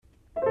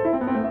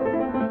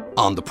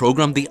On the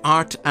programme, The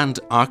Art and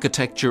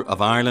Architecture of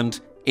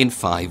Ireland in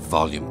 5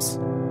 volumes.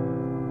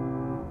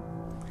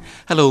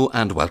 Hello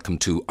and welcome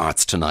to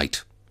Arts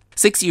Tonight.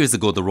 6 years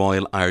ago, the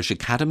Royal Irish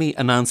Academy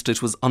announced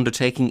it was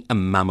undertaking a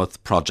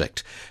mammoth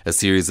project, a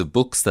series of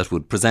books that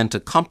would present a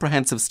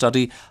comprehensive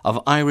study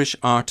of Irish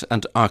art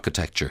and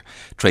architecture,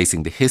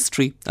 tracing the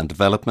history and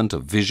development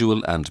of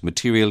visual and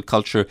material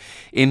culture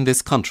in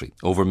this country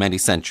over many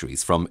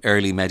centuries, from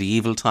early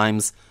medieval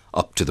times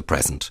up to the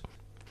present.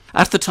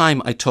 At the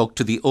time, I talked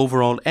to the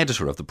overall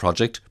editor of the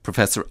project,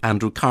 Professor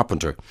Andrew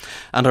Carpenter,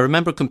 and I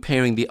remember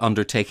comparing the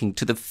undertaking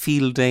to the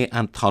field day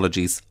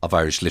anthologies of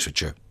Irish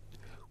literature.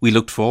 We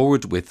looked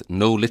forward with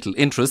no little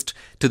interest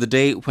to the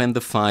day when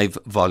the 5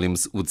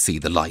 volumes would see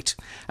the light,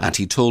 and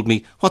he told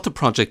me what the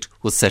project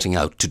was setting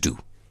out to do.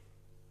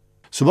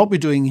 So what we're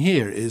doing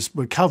here is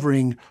we're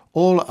covering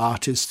all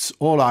artists,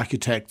 all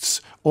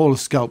architects, all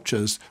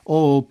sculptors,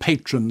 all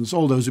patrons,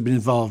 all those who've been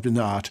involved in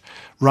art,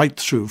 right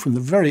through from the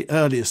very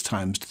earliest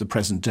times to the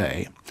present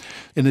day.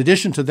 In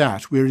addition to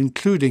that, we're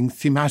including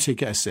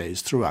thematic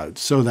essays throughout,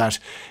 so that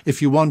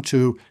if you want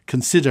to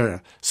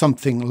consider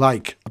something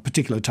like a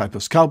particular type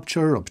of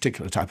sculpture or a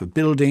particular type of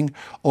building,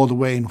 or the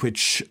way in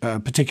which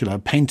particular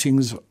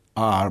paintings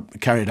are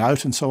carried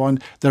out and so on,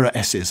 there are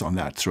essays on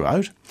that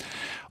throughout.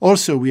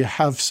 Also, we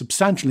have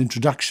substantial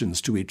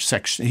introductions to each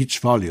section, each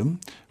volume,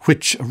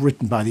 which are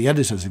written by the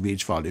editors of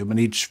each volume, and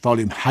each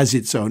volume has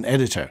its own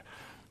editor.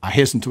 I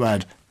hasten to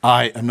add,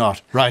 I am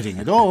not writing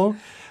at all,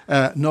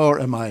 nor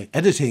am I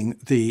editing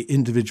the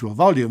individual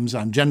volumes.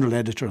 I'm general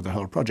editor of the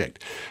whole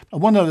project.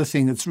 And one other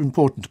thing that's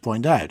important to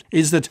point out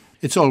is that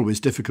it's always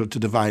difficult to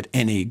divide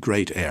any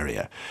great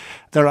area.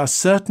 There are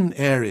certain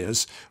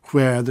areas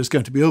where there's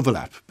going to be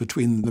overlap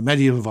between the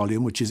medieval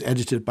volume, which is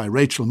edited by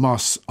Rachel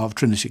Moss of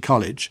Trinity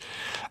College,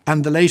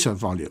 and the later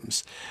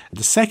volumes.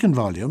 The second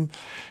volume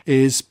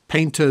is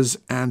Painters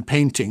and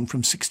Painting from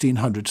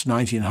 1600 to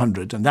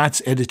 1900, and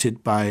that's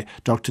edited by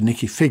Dr.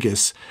 Nicola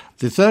Figgis.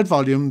 The third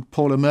volume,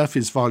 Paula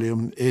Murphy's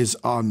volume, is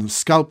on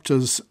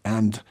sculptors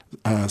and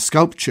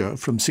sculpture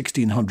from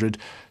 1600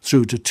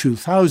 through to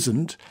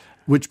 2000,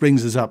 which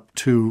brings us up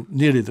to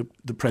nearly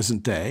the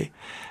present day.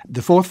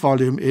 The fourth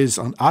volume is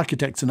on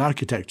architects and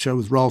architecture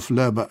with Rolf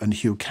Loeber and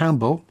Hugh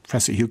Campbell,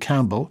 Professor Hugh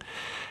Campbell,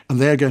 and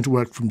they're going to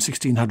work from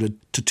 1600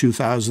 to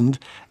 2000,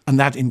 and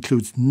that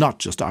includes not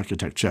just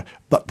architecture,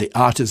 but the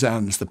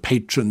artisans, the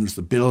patrons,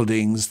 the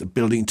buildings, the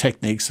building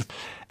techniques.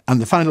 And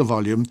the final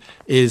volume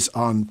is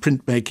on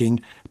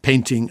printmaking,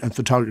 painting and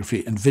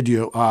photography and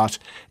video art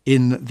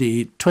in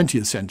the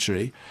 20th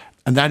century,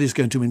 and that is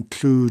going to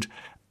include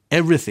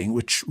everything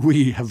which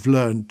we have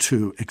learned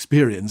to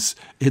experience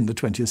in the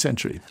 20th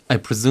century. I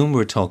presume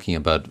we're talking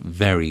about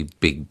very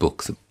big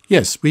books.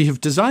 Yes, we have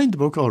designed the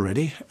book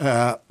already.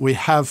 We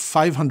have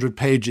 500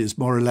 pages,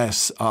 more or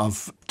less,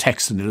 of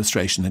text and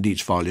illustration in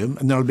each volume,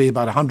 and there will be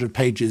about 100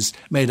 pages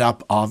made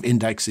up of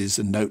indexes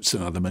and notes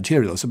and other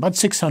materials, about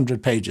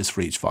 600 pages for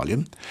each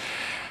volume.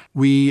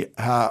 We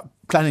are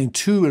planning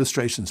 2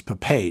 illustrations per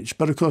page,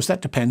 but of course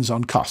that depends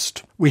on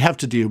cost. We have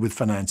to deal with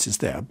finances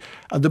there.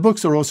 And the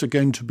books are also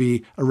going to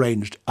be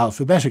arranged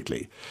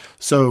alphabetically.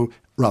 So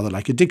rather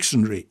like a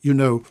dictionary, you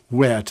know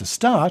where to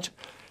start.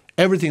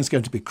 Everything's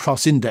going to be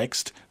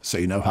cross-indexed, so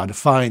you know how to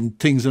find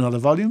things in other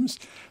volumes.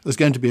 There's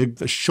going to be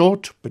a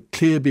short but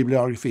clear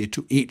bibliography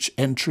to each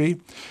entry,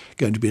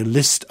 going to be a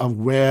list of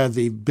where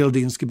the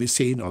buildings can be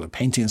seen or the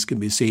paintings can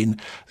be seen.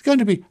 There's going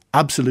to be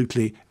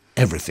absolutely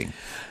everything.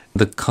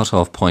 The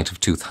cut-off point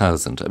of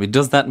 2000, I mean,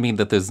 does that mean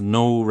that there's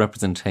no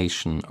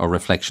representation or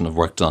reflection of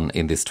work done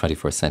in this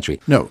 21st century?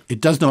 No,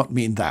 it does not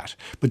mean that,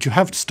 but you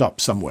have to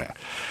stop somewhere.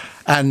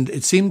 And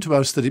it seemed to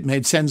us that it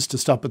made sense to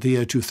stop at the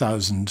year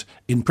 2000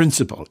 in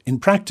principle. In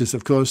practice,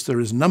 of course, there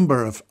is a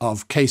number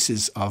of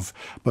cases of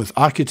both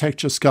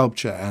architecture,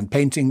 sculpture and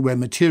painting where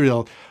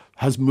material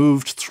has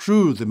moved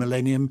through the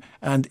millennium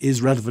and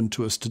is relevant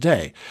to us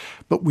today.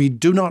 But we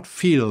do not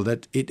feel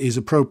that it is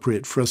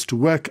appropriate for us to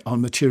work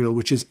on material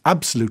which is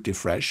absolutely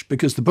fresh,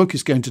 because the book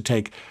is going to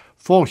take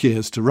 4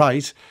 years to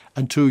write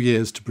and 2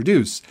 years to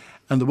produce.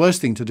 And the worst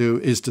thing to do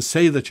is to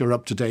say that you're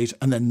up to date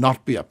and then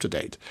not be up to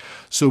date.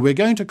 So we're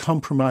going to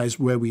compromise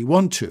where we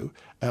want to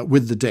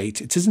with the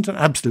date. It isn't an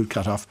absolute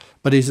cut-off,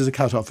 but it is a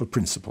cut-off of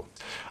principle.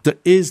 There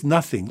is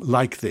nothing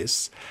like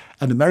this.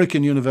 And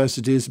American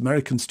universities,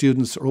 American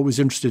students are always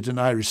interested in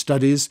Irish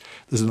studies.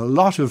 There's a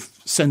lot of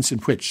sense in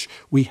which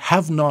we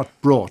have not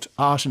brought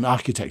art and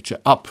architecture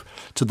up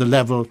to the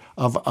level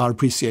of our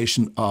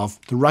appreciation of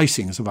the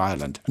writings of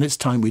Ireland. And it's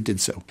time we did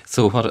so.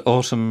 So what,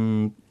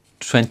 autumn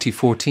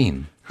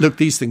 2014? Look,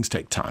 these things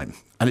take time.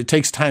 And it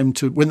takes time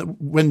to,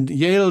 when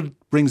Yale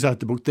brings out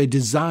the book, they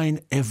design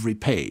every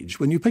page.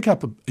 When you pick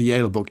up a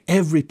Yale book,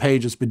 every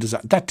page has been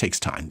designed. That takes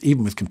time,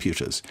 even with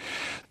computers.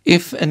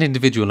 If an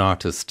individual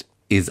artist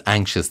is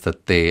anxious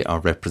that they are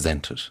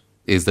represented,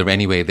 is there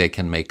any way they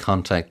can make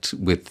contact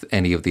with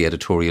any of the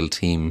editorial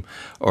team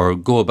or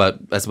go about,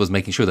 I suppose,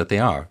 making sure that they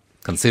are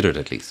considered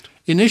at least?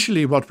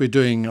 Initially, what we're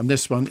doing on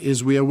this one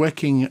is we are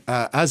working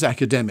as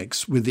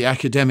academics with the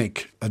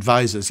academic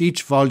advisors.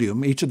 Each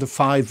volume, each of the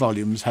 5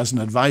 volumes has an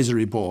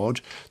advisory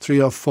board,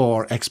 3 or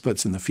 4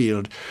 experts in the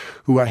field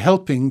who are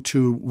helping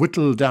to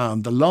whittle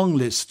down the long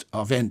list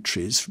of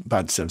entries,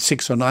 about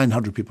 600 or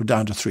 900 people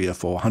down to 300 or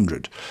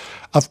 400.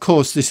 Of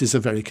course, this is a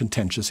very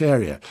contentious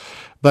area,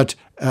 but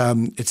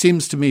it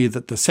seems to me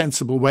that the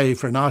sensible way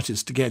for an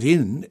artist to get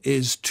in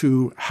is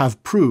to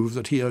have proved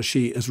that he or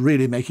she is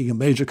really making a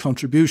major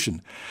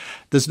contribution.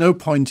 There's no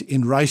point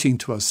in writing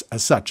to us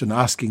as such and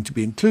asking to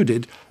be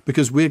included,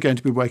 because we're going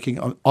to be working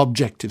on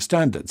objective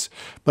standards.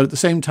 But at the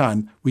same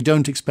time, we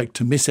don't expect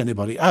to miss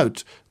anybody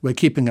out. We're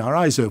keeping our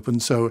eyes open.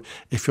 So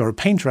if you're a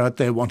painter out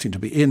there wanting to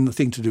be in, the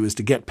thing to do is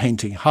to get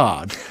painting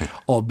hard,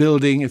 or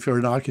building if you're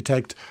an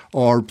architect,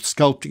 or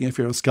sculpting if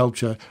you're a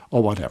sculptor,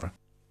 or whatever.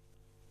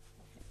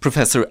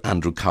 Professor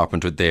Andrew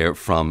Carpenter there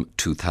from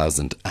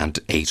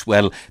 2008.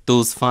 Well,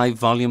 those 5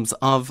 volumes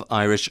of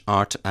Irish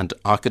art and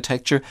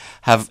architecture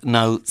have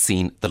now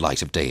seen the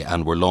light of day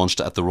and were launched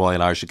at the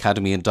Royal Irish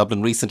Academy in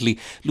Dublin recently.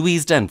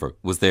 Louise Denver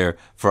was there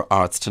for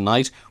Arts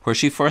Tonight, where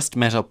she first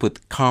met up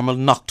with Paul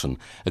Mellon,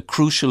 a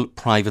crucial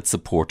private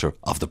supporter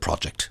of the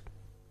project.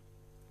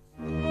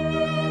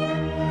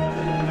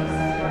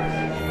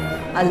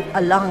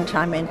 A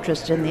long-time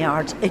interest in the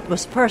arts. It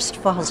was first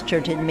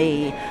fostered in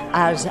me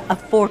as a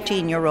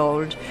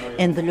 14-year-old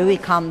in the Louis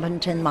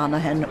Convent in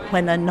Monaghan,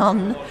 when a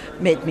nun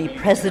made me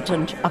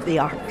president of the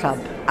art club,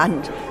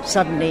 and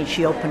suddenly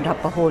she opened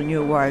up a whole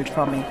new world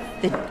for me.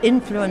 The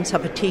influence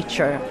of a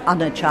teacher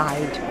on a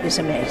child is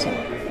amazing.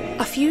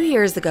 A few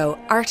years ago,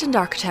 Art and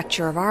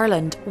Architecture of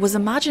Ireland was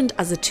imagined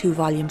as a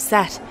 2-volume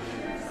set.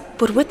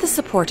 But with the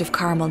support of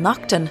Paul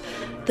Mellon,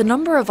 the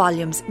number of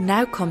volumes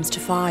now comes to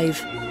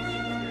 5.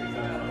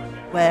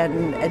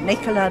 When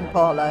Nicola and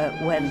Paula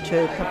went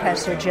to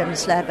Professor Jim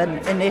Slevin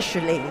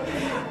initially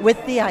with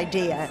the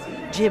idea,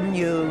 Jim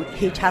knew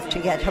he'd have to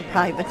get a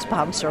private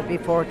sponsor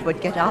before it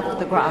would get off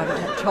the ground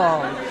at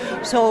all.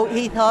 So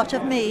he thought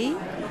of me,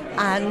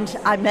 and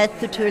I met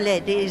the 2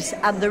 ladies,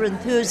 and their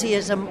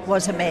enthusiasm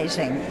was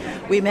amazing.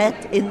 We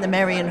met in the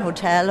Marion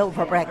Hotel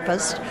over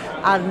breakfast,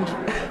 and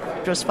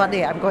it was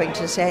funny, I'm going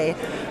to say,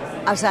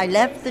 as I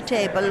left the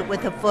table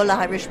with a full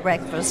Irish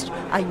breakfast,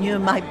 I knew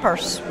my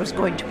purse was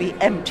going to be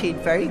emptied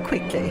very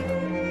quickly.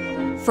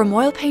 From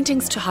oil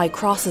paintings to high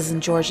crosses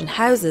and Georgian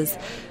houses,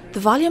 the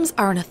volumes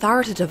are an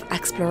authoritative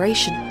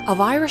exploration of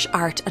Irish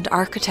art and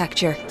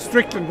architecture.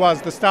 Strickland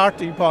was the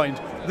starting point,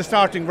 the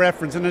starting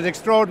reference, and it's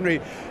extraordinary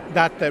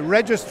that the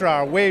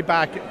registrar way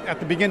back at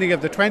the beginning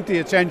of the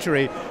 20th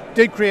century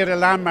did create a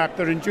landmark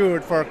that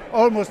endured for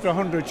almost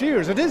 100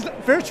 years. It is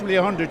virtually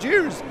 100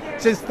 years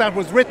since that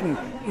was written.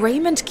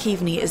 Raymond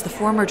Keaveney is the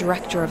former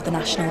director of the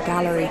National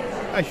Gallery.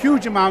 A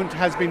huge amount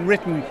has been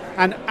written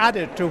and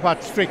added to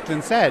what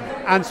Strickland said,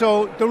 and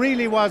so there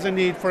really was a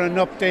need for an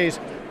update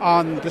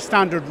on the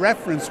standard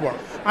reference work.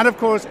 And of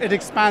course it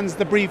expands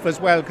the brief as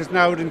well, because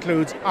now it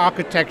includes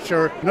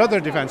architecture and other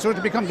defence. So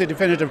it becomes a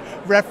definitive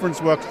reference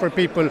work for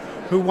people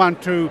who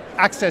want to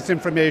access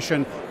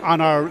information on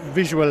our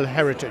visual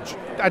heritage.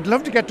 I'd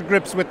love to get to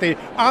grips with the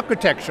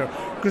architecture,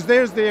 because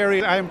there's the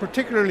area I am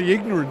particularly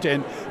ignorant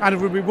in, and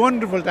it would be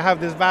wonderful to have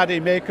this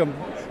vade mecum,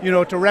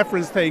 to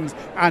reference things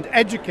and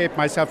educate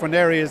myself on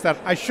areas that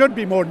I should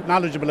be more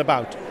knowledgeable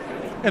about.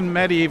 In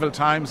medieval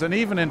times and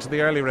even into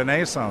the early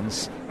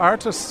Renaissance,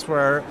 artists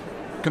were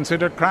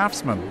considered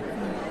craftsmen.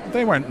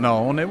 They weren't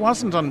known. It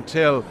wasn't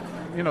until,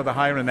 the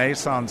High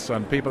Renaissance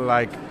and people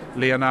like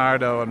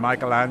Leonardo and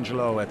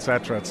Michelangelo,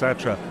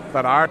 etc.,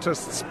 that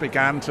artists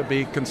began to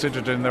be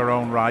considered in their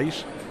own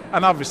right.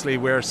 And obviously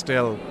we're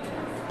still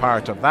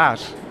part of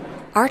that.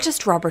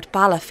 Artist Robert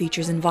Balla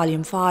features in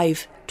Volume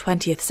 5,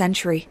 20th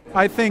Century.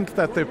 I think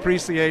that the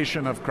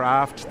appreciation of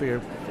craft,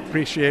 the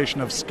appreciation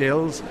of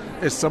skills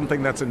is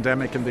something that's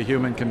endemic in the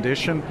human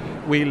condition.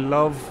 We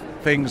love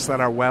things that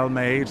are well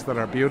made, that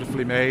are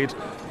beautifully made,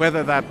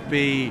 whether that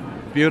be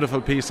a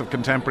beautiful piece of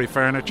contemporary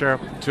furniture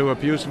to a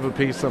beautiful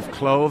piece of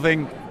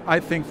clothing. I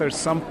think there's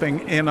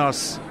something in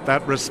us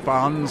that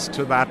responds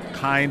to that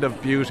kind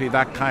of beauty,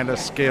 that kind of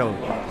skill.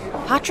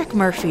 Patrick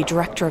Murphy,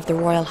 director of the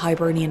Royal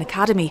Hibernian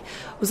Academy,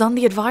 was on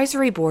the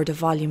advisory board of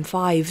Volume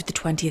 5, the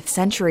 20th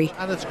Century.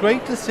 And it's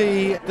great to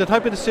see the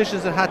type of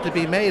decisions that had to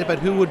be made about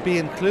who would be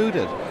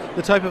included,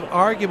 the type of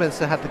arguments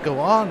that had to go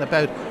on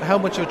about how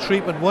much of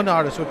treatment one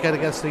artist would get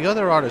against the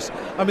other artist.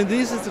 I mean,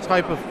 this is the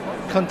type of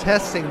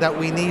contesting that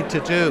we need to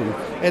do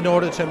in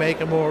order to make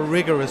a more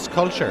rigorous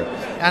culture.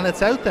 And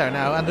it's out there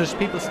now, and there's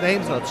people's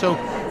names on it. So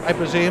I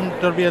presume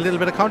there'll be a little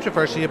bit of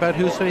controversy about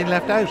who's being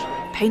left out.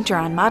 Painter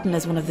Anne Madden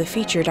is one of the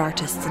featured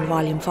artists in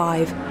Volume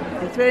 5.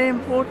 It's very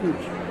important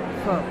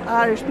for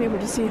Irish people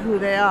to see who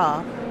they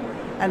are,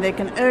 and they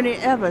can only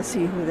ever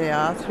see who they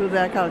are through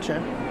their culture.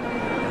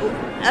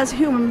 As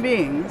human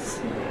beings,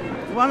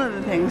 one of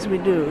the things we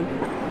do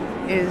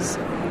is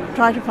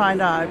try to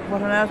find out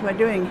what on earth we're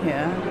doing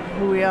here,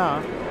 who we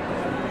are.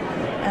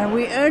 And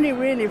we only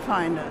really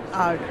find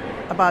out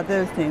about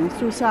those things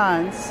through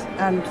science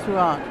and through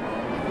art.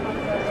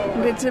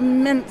 And it's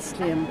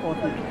immensely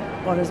important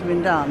what has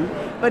been done.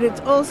 But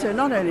it's also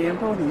not only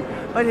important,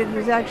 but it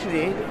was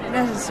actually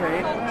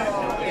necessary.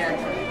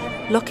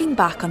 Looking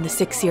back on the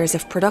 6 years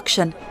of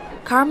production,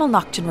 Campbell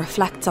Naughton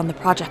reflects on the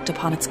project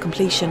upon its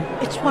completion.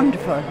 It's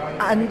wonderful,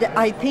 and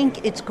I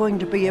think it's going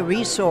to be a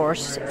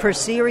resource for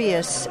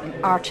serious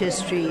art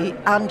history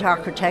and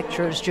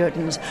architecture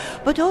students,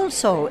 but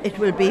also it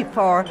will be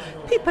for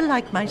people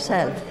like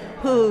myself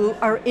who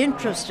are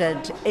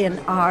interested in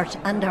art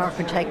and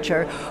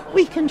architecture.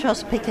 We can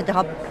just pick it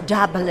up,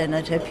 dabble in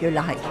it if you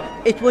like.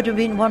 It would have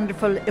been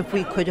wonderful if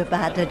we could have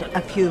added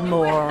a few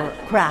more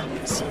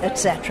crafts,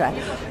 etc.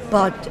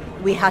 But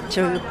we had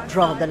to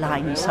draw the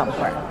line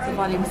somewhere. So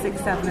volume 6,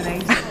 7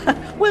 and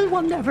 8? Well,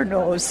 one never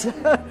knows.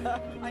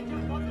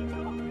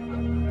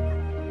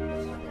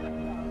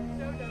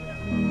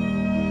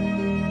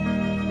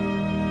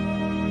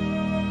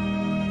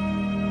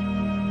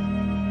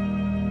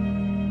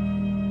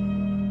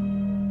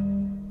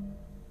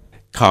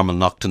 Campbell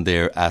Naughton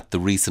there at the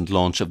recent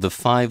launch of the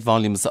 5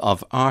 volumes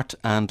of Art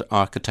and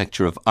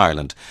Architecture of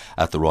Ireland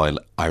at the Royal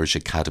Irish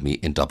Academy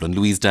in Dublin.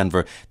 Louise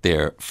Denver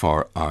there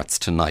for Arts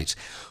Tonight.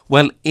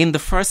 Well, in the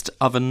first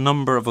of a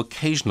number of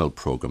occasional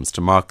programmes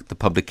to mark the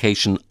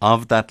publication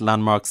of that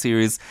landmark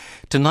series,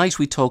 tonight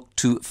we talk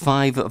to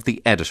 5 of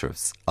the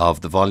editors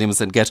of the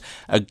volumes and get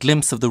a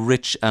glimpse of the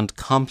rich and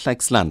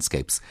complex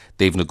landscapes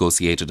they've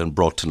negotiated and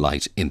brought to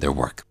light in their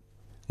work.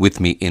 With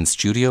me in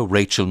studio,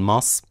 Rachel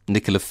Moss,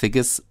 Nicola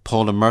Figgis,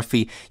 Paula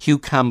Murphy, Hugh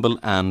Campbell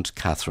and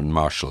Catherine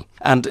Marshall.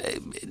 And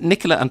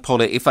Nicola and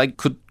Paula, if I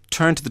could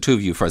turn to the two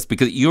of you first,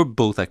 because you're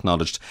both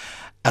acknowledged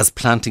as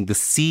planting the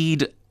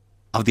seed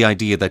of the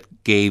idea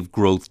that gave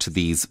growth to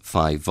these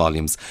 5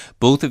 volumes.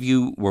 Both of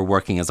you were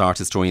working as art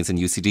historians in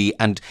UCD,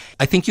 and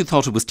I think you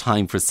thought it was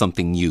time for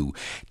something new.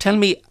 Tell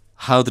me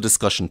how the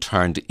discussion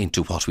turned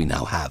into what we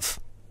now have.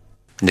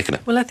 Nicola.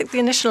 Well, I think the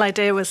initial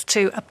idea was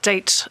to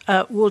update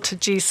Walter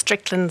G.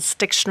 Strickland's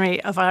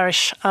Dictionary of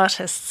Irish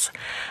Artists.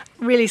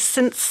 Really,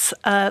 since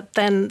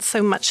then,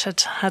 so much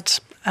had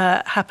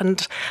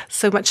happened,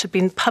 so much had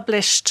been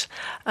published.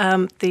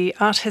 The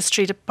art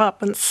history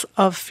departments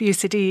of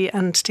UCD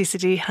and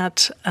TCD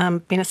had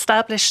been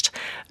established.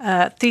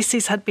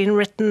 Theses had been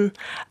written.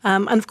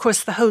 And of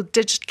course, the whole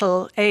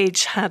digital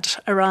age had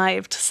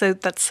arrived, so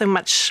that so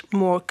much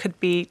more could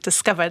be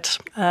discovered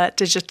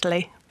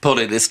digitally.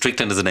 Paula,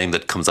 Strickland is a name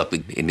that comes up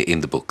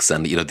in the books,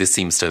 and this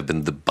seems to have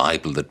been the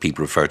Bible that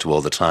people refer to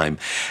all the time.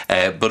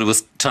 But it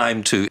was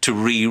time to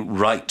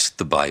rewrite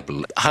the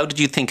Bible. How did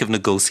you think of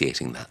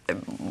negotiating that?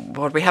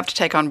 What we have to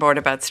take on board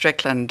about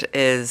Strickland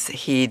is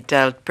he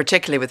dealt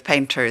particularly with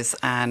painters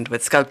and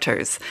with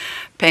sculptors.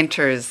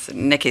 Painters,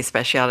 Nicky's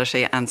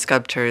speciality, and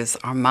sculptors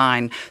are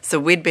mine. So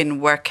we'd been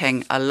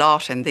working a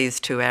lot in these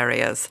 2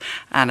 areas.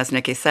 And as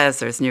Nicky says,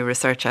 there's new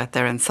research out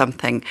there and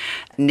something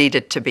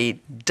needed to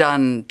be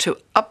done to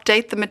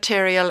update the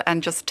material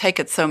and just take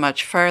it so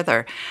much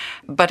further.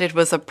 But it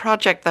was a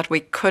project that we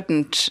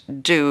couldn't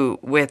do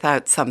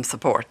without some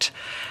support.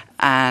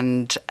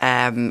 And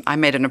I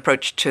made an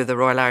approach to the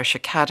Royal Irish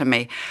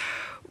Academy,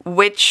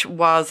 which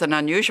was an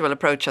unusual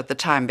approach at the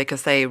time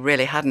because they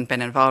really hadn't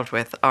been involved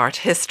with art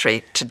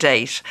history to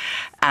date.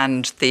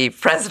 And the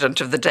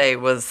president of the day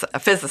was a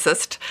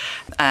physicist,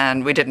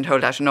 and we didn't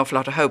hold out an awful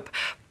lot of hope.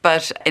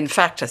 But in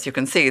fact, as you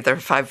can see, there are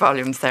 5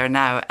 volumes there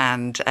now,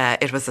 and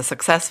it was a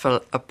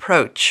successful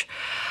approach.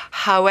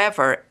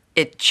 However,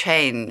 it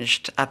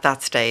changed at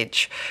that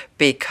stage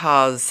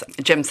because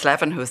Jim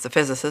Slevin, who was the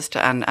physicist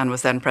and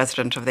was then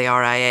president of the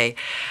RIA,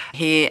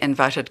 he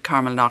invited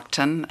Campbell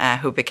Naughton,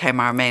 who became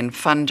our main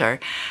funder,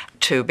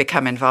 to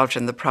become involved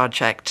in the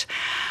project.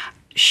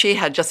 She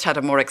had just had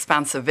a more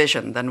expansive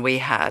vision than we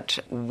had.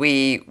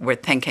 We were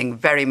thinking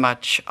very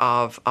much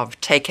of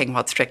taking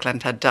what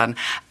Strickland had done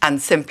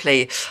and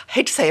simply, I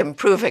hate to say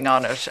improving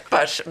on it,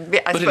 but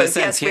I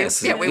suppose,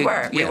 yes. We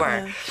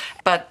were.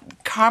 But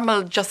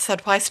Campbell just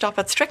said, why stop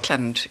at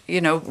Strickland?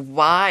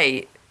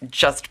 Why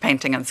just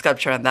painting and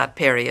sculpture in that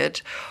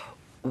period?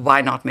 Why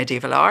not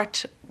medieval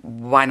art?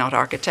 Why not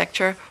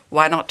architecture?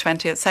 Why not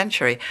 20th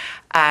century?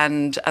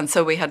 And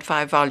so we had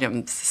 5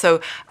 volumes.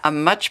 So a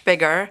much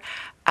bigger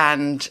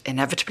and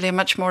inevitably a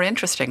much more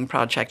interesting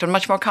project and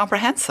much more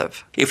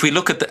comprehensive. If we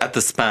look at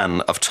the span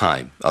of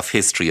time, of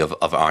history of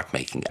art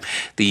making,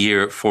 the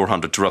year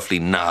 400 to roughly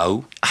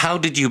now, how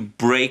did you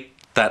break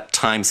that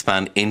time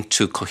span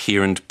into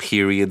coherent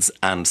periods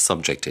and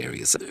subject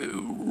areas?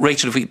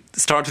 Rachel, if we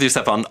start with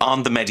yourself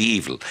on the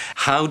medieval,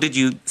 how did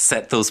you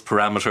set those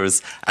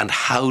parameters and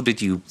how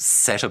did you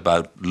set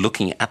about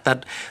looking at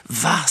that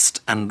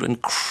vast and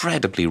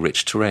incredibly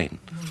rich terrain?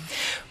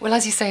 Well,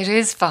 as you say, it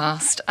is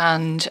vast,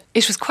 and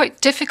it was quite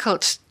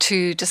difficult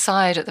to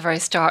decide at the very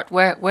start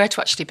where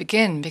to actually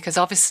begin, because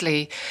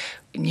obviously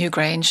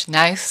Newgrange,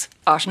 Nath,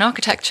 art and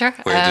architecture.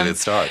 Where did it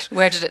start?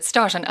 Where did it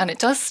start? And it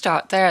does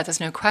start there, there's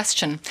no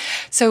question.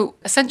 So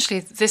essentially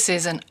this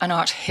is an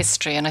art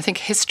history, and I think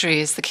history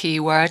is the key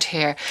word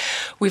here.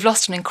 We've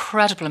lost an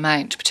incredible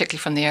amount,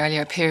 particularly from the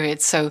earlier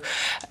periods. So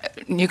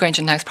Newgrange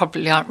and Nath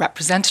probably aren't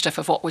representative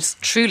of what was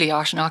truly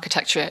art and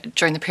architecture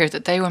during the period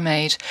that they were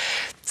made.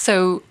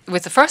 So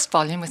with the first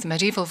volume, with the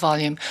medieval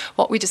volume,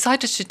 what we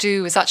decided to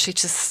do was actually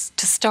to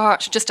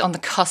start just on the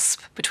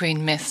cusp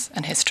between myth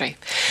and history.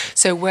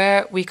 So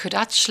where we could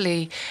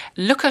actually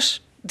look at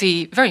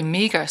the very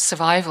meagre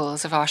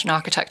survivals of art and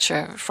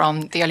architecture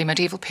from the early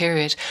medieval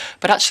period,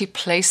 but actually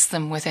place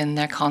them within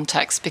their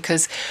context,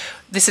 because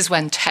this is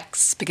when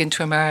texts begin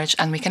to emerge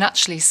and we can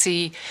actually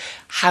see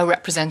how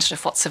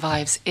representative what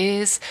survives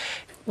is,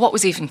 what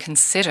was even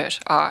considered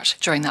art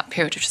during that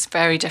period, which is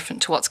very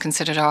different to what's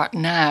considered art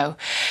now.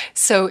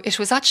 So it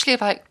was actually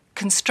about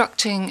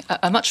constructing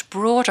a much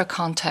broader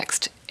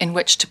context in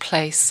which to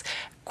place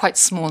quite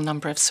small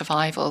number of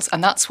survivals,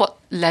 and that's what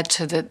led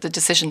to the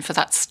decision for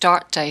that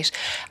start date.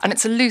 And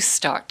it's a loose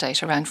start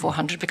date, around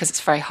 400, because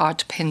it's very hard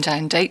to pin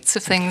down dates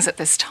of things at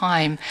this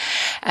time.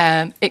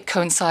 It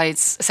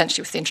coincides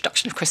essentially with the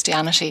introduction of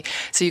Christianity,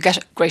 so you get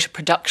a greater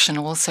production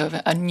also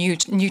of a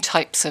new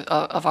types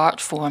of art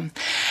form.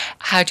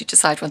 How do you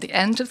decide when the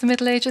end of the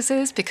Middle Ages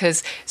is?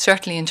 Because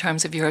certainly in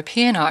terms of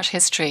European art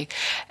history,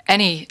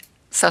 any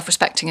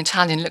self-respecting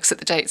Italian looks at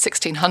the date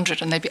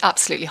 1600 and they'd be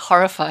absolutely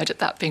horrified at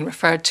that being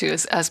referred to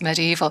as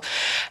medieval.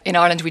 In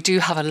Ireland, we do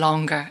have a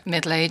longer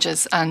Middle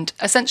Ages, and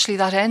essentially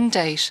that end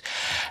date,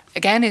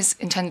 again, is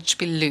intended to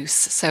be loose.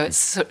 So it's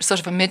sort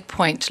of a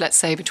midpoint, let's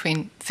say,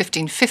 between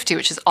 1550,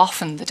 which is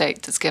often the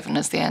date that's given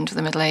as the end of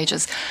the Middle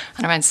Ages,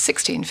 and around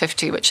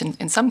 1650, which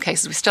in some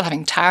cases we're still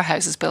having tower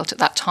houses built at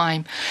that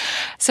time.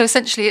 So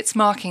essentially it's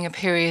marking a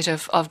period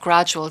of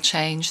gradual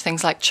change,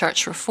 things like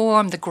church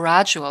reform, the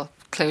gradual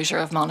closure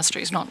of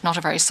monasteries, not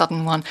a very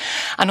sudden one,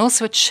 and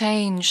also a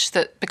change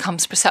that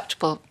becomes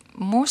perceptible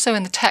more so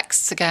in the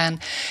texts again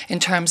in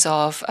terms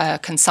of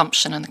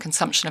consumption and the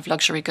consumption of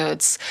luxury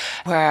goods,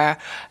 where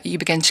you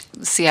begin to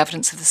see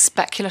evidence of the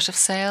speculative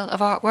sale of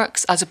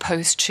artworks as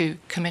opposed to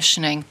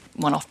commissioning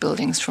one-off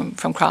buildings from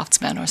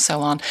craftsmen or so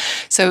on.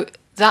 So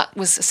that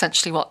was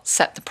essentially what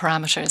set the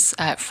parameters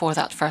for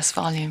that first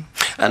volume.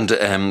 And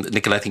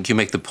Nicola, I think you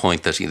make the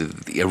point that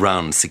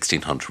around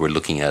 1600 we're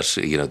looking at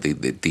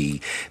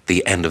the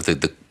end of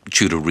the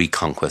Tudor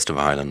reconquest of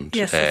Ireland.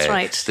 Yes, that's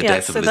right. The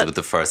death of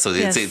Elizabeth I. So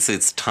yes. it's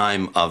a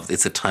time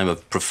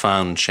of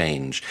profound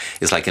change.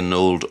 It's like an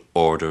old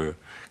order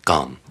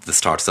gone, the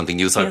start of something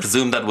new. So yes. I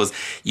presume that was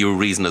your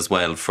reason as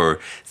well for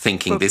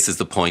thinking this is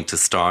the point to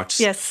start.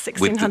 Yes,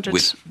 1600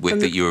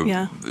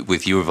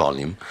 with your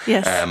volume.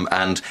 Yes,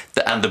 and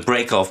the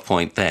break-off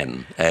point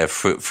then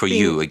for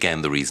you,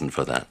 again, the reason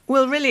for that.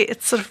 Well, really,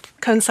 it sort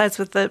of coincides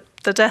with the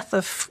death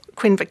of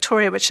Queen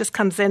Victoria, which just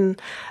comes in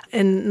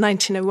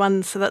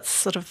 1901, so that's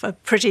sort of a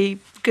pretty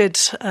good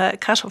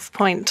cut-off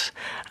point.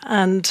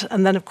 And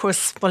then, of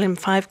course, Volume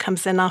 5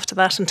 comes in after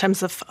that in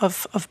terms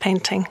of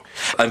painting.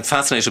 I'm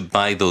fascinated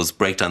by those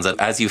breakdowns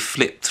as you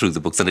flip through the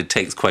books, and it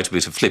takes quite a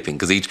bit of flipping,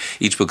 because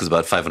each book is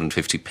about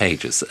 550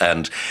 pages,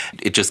 and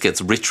it just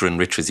gets richer and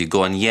richer as you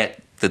go, and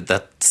yet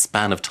that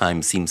span of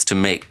time seems to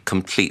make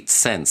complete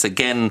sense.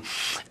 Again,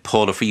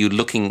 Paula, for you,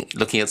 looking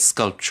at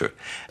sculpture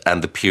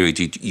and the period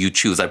you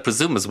choose, I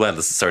presume as well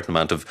there's a certain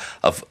amount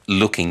of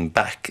looking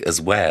back as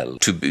well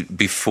to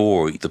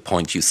before the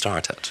point you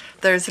start at.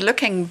 There's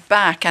looking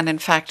back, and in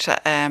fact,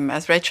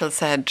 as Rachel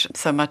said,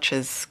 so much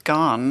is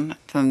gone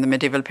from the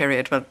medieval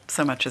period. Well,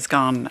 so much is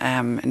gone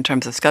in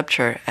terms of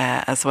sculpture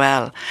as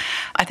well.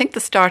 I think the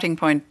starting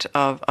point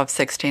of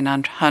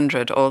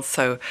 1600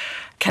 also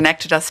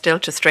connected us still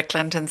to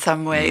Strickland in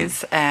some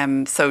ways,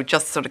 so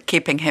just sort of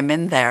keeping him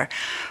in there.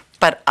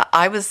 But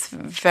I was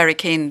very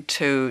keen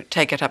to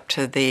take it up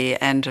to the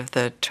end of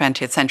the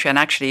 20th century, and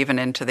actually even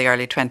into the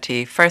early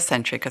 21st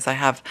century, because I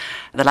have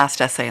the last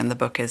essay in the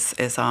book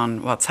is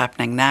on what's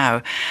happening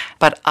now.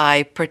 But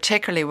I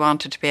particularly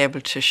wanted to be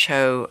able to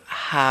show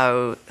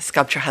how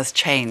sculpture has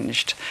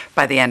changed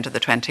by the end of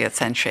the 20th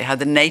century, how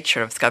the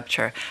nature of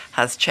sculpture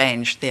has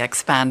changed, the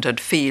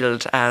expanded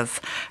field, as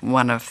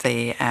one of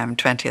the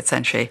 20th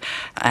century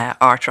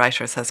art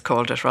writers has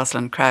called it,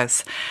 Rosalind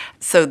Krauss,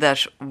 so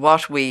that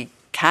what we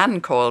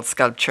can call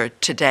sculpture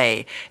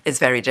today is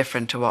very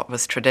different to what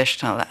was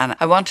traditional. And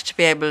I wanted to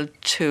be able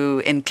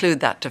to include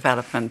that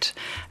development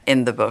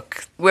in the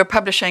book. We're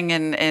publishing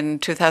in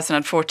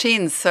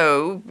 2014,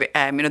 so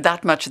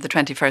that much of the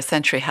 21st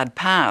century had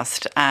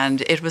passed,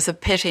 and it was a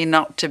pity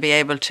not to be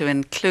able to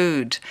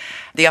include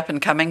the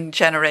up-and-coming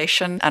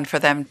generation and for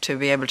them to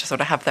be able to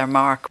sort of have their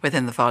mark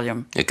within the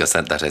volume. I guess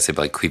that essay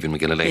by Caoimhin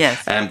McGillicuddy.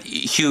 Yes.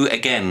 Hugh,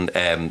 again,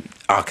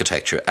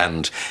 architecture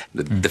and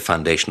the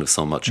foundation of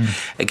so much.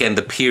 Again,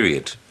 the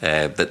period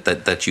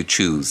that you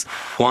choose.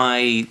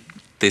 Why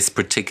this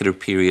particular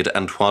period,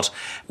 and what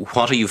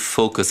are you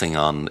focusing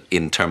on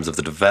in terms of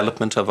the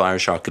development of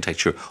Irish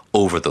architecture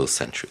over those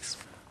centuries?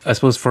 I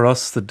suppose for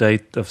us, the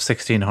date of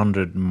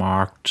 1600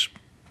 marked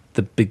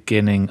the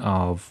beginning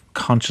of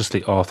consciously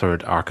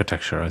authored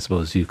architecture, I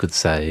suppose you could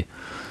say.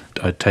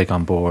 I'd take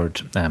on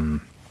board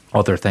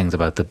other things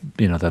about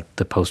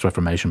the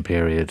post-Reformation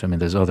period. I mean,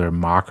 there's other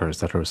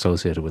markers that are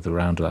associated with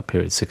around that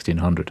period,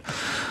 1600.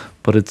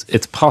 But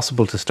it's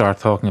possible to start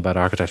talking about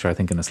architecture, I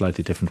think, in a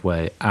slightly different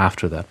way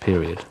after that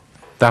period.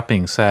 That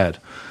being said,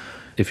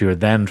 If you're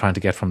then trying to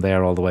get from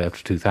there all the way up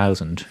to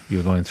 2000,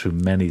 you're going through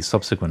many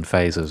subsequent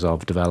phases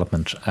of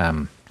development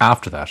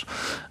after that.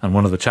 And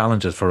one of the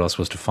challenges for us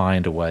was to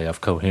find a way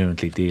of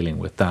coherently dealing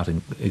with that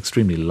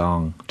extremely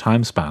long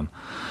time span,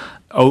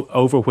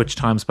 over which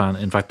time span,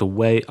 in fact, the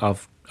way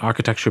of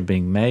architecture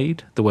being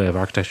made, the way of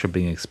architecture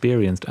being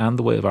experienced, and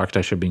the way of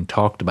architecture being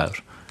talked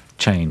about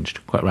changed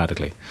quite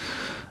radically.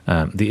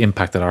 The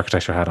impact that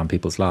architecture had on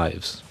people's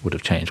lives would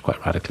have changed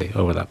quite radically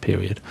over that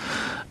period.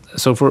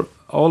 So for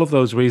all of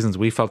those reasons,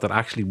 we felt that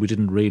actually we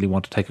didn't really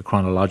want to take a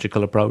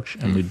chronological approach,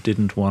 and we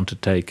didn't want to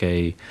take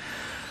a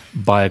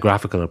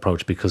biographical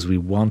approach, because we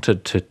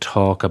wanted to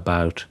talk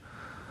about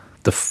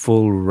the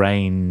full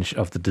range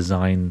of the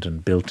designed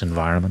and built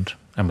environment,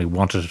 and we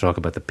wanted to talk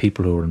about the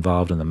people who were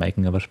involved in the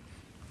making of it,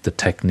 the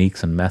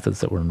techniques and methods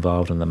that were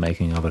involved in the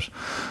making of it,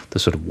 the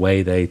sort of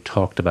way they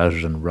talked about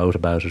it and wrote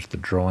about it, the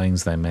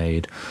drawings they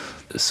made,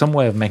 some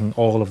way of making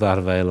all of that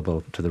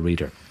available to the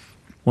reader.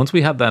 Once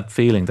we had that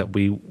feeling that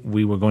we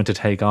were going to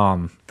take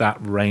on that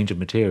range of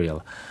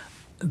material,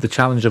 the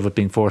challenge of it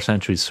being 4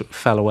 centuries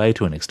fell away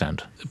to an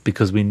extent,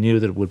 because we knew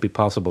that it would be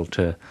possible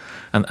to...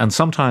 And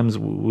sometimes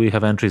we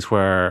have entries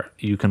where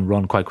you can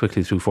run quite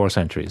quickly through 4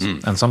 centuries.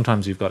 And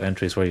sometimes you've got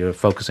entries where you're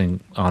focusing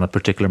on a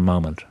particular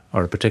moment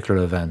or a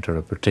particular event or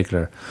a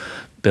particular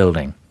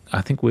building. I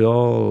think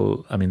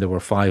there were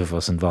 5 of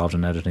us involved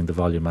in editing the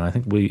volume, and I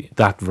think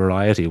that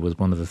variety was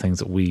one of the things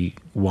that we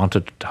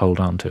wanted to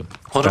hold on to.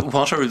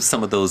 What are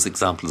some of those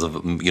examples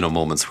of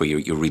moments where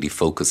you're really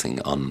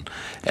focusing on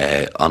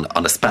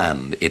a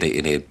span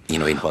in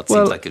what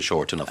seems like a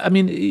short enough? I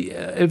mean,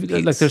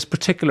 there's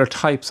particular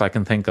types I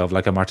can think of,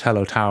 like a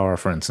Martello Tower,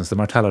 for instance. The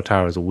Martello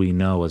Towers we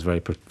know as very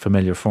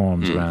familiar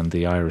forms around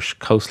the Irish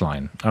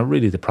coastline are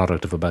really the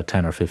product of about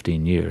 10 or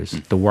 15 years.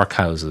 The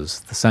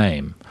workhouses, the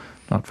same.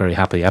 Not very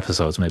happy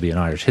episodes maybe in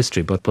Irish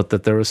history, but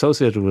that they're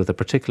associated with a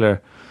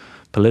particular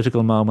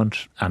political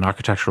moment. An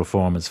architectural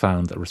form is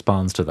found that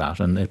responds to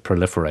that, and it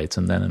proliferates,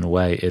 and then in a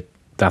way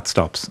that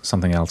stops,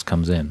 something else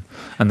comes in.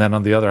 And then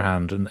on the other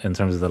hand, in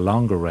terms of the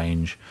longer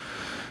range,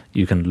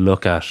 you can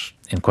look at,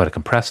 in quite a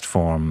compressed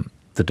form,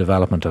 the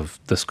development of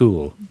the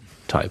school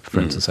type, for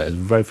instance. It's a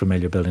very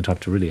familiar building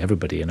type to really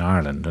everybody in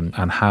Ireland,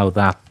 and how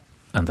that,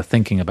 and the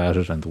thinking about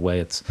it and the way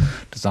it's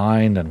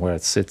designed and where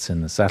it sits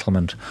in the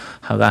settlement,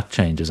 how that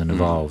changes and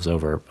evolves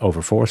over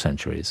 4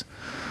 centuries.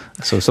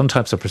 So some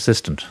types are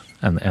persistent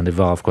and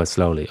evolve quite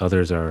slowly.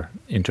 Others are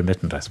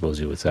intermittent, I suppose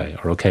you would say,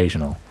 or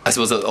occasional. I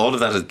suppose all of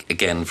that,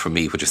 again, for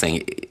me, what you're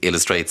saying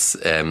illustrates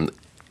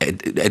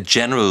a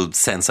general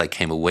sense I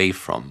came away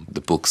from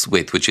the books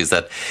with, which is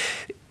that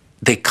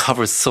they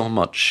cover so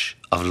much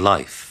of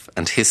life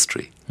and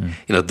history.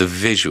 The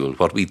visual,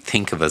 what we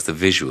think of as the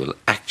visual,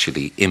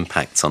 actually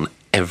impacts on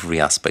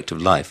every aspect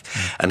of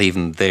life. And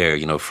even there,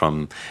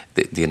 from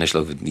the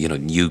initial,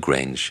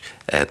 Newgrange,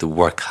 the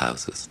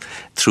workhouses,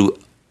 through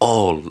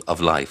all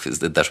of life is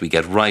that we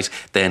get right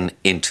then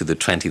into the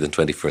 20th and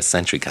 21st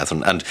century,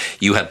 Catherine. And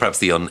you had perhaps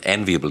the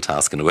unenviable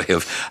task in a way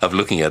of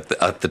looking at the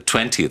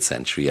 20th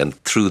century, and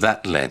through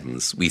that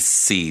lens we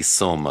see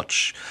so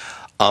much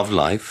of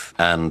life.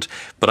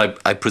 But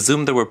I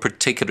presume there were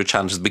particular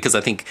challenges, because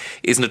I think,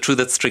 isn't it true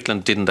that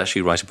Strickland didn't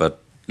actually write about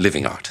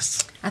living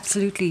artists?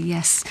 Absolutely,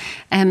 yes.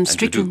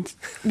 Strickland,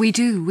 we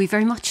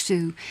very much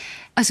do.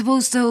 I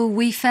suppose, though,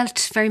 we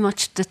felt very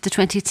much that the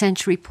 20th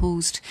century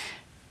posed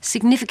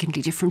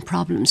significantly different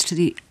problems to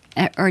the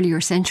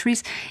earlier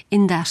centuries,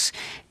 in that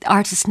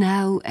artists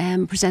now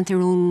present their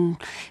own,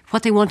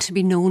 what they want to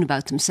be known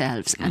about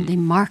themselves, and they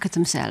market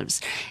themselves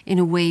in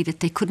a way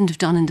that they couldn't have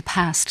done in the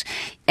past.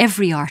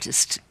 Every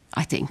artist,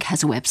 I think,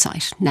 has a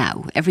website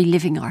now, every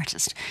living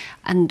artist.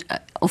 And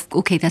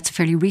okay, that's a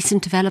fairly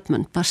recent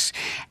development, but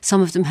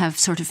some of them have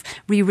sort of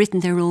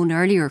rewritten their own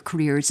earlier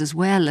careers as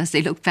well as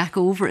they look back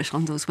over it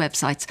on those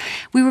websites.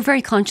 We were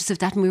very conscious of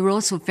that, and we were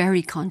also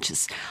very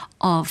conscious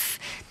of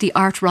the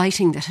art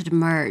writing that had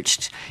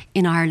emerged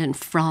in Ireland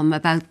from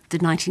about the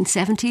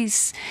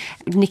 1970s.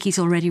 Nicky's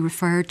already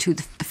referred to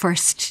the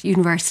first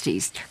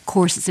universities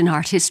courses in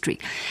art history.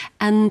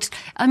 And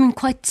I mean,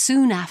 quite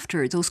soon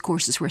after those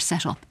courses were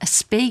set up, a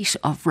spate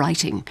of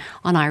writing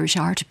on Irish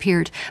art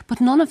appeared,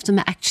 but none of them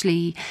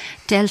actually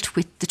dealt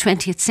with the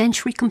 20th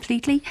century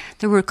completely.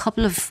 There were a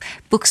couple of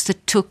books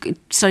that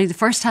studied the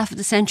first half of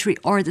the century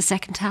or the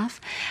second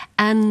half,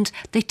 and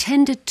they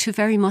tended to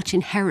very much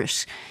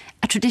inherit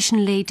a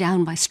tradition laid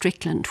down by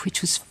Strickland,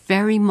 which was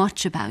very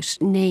much about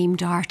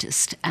named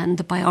artist and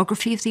the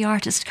biography of the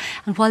artist.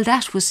 And while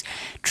that was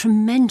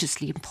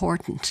tremendously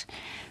important,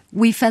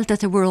 we felt that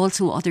there were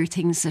also other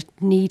things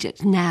that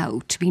needed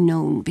now to be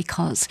known,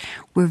 because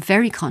we're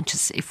very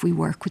conscious, if we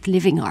work with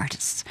living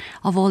artists,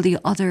 of all the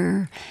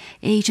other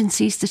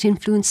agencies that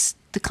influence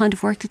the kind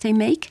of work that they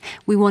make.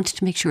 We wanted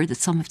to make sure that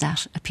some of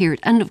that appeared.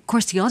 And of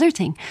course, the other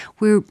thing,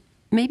 we're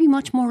maybe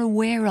much more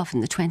aware of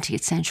in the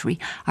 20th century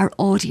are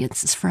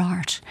audiences for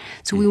art.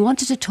 So we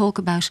wanted to talk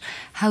about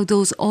how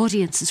those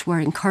audiences were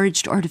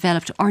encouraged or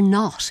developed or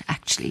not,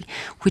 actually,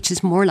 which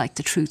is more like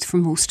the truth for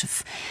most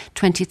of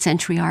 20th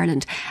century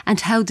Ireland,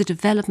 and how the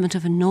development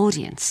of an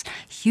audience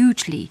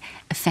hugely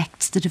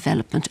affects the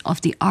development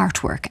of the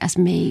artwork as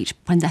made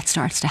when that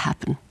starts to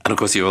happen. And of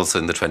course, you're also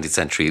in the 20th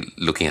century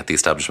looking at the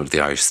establishment of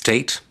the Irish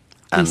state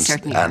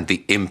and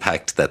the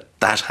impact that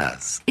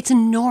has. It's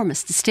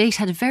enormous. The state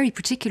had a very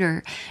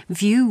particular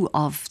view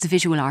of the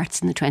visual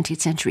arts in the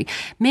 20th century,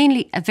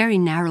 mainly a very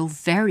narrow,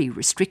 very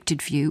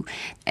restricted view.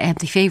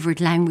 They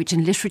favoured language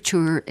and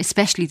literature,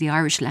 especially the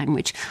Irish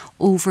language,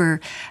 over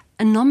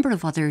a number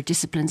of other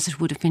disciplines that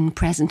would have been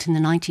present in the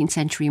 19th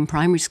century in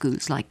primary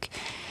schools, like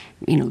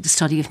the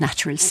study of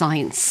natural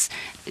science,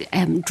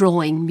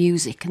 drawing,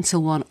 music and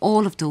so on.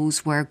 All of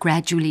those were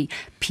gradually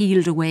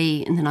peeled away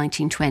in the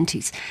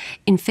 1920s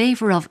in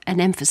favour of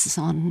an emphasis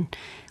on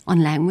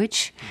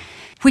language,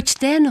 which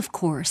then, of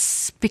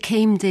course,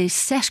 became the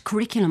set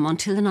curriculum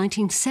until the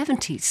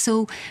 1970s.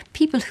 So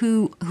people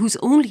whose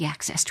only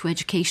access to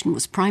education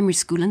was primary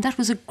school, and that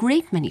was a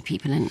great many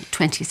people in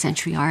 20th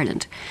century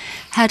Ireland,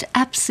 had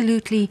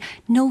absolutely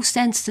no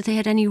sense that they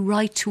had any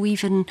right to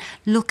even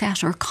look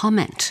at or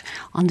comment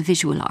on the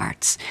visual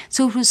arts.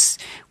 So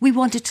we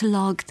wanted to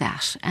log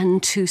that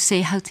and to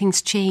say how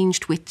things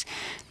changed with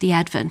the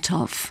advent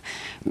of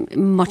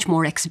much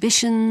more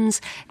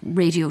exhibitions,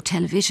 radio,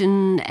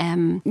 television,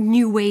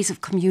 new ways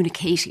of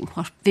communicating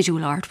what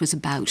visual art was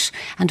about,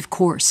 and of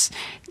course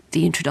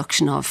the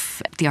introduction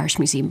of the Irish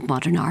Museum of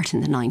Modern Art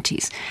in the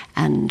 90s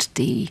and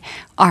the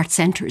art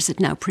centres that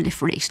now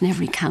proliferate in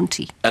every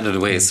county. And in a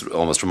way it's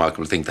almost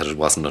remarkable to think that it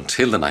wasn't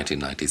until the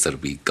 1990s that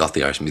we got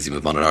the Irish Museum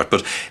of Modern Art.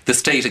 But the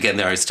state, again,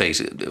 the Irish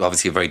state,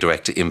 obviously a very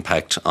direct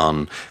impact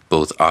on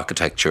both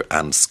architecture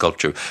and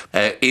sculpture.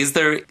 Is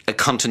there a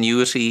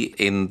continuity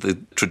in the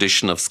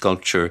tradition of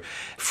sculpture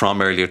from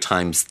earlier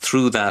times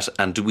through that,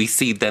 and do we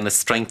see then a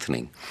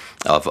strengthening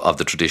of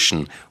the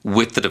tradition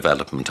with the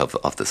development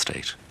of the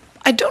state?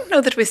 I don't know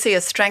that we see a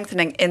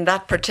strengthening in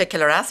that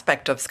particular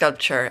aspect of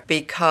sculpture,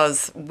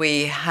 because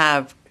we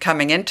have,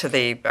 coming into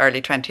the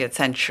early 20th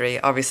century,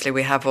 obviously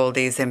we have all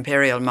these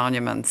imperial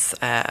monuments,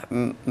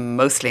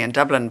 mostly in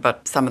Dublin,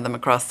 but some of them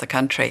across the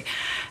country.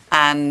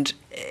 And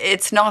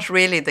it's not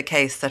really the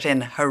case that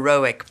in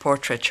heroic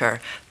portraiture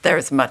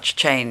there's much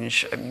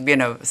change.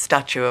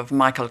 Statue of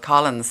Michael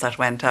Collins that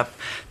went up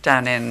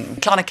down in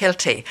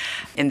Clonakilty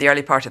in the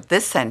early part of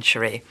this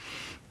century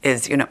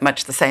is,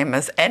 much the same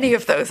as any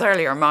of those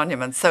earlier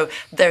monuments. So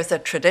there's a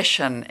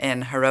tradition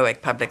in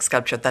heroic public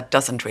sculpture that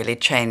doesn't really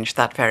change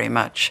that very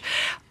much.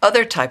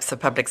 Other types of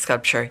public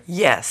sculpture,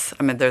 yes.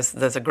 I mean,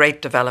 there's a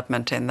great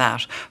development in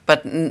that.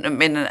 But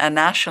in a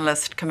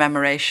nationalist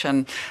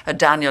commemoration, a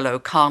Daniel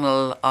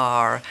O'Connell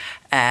or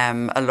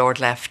a Lord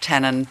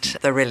Lieutenant,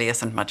 there really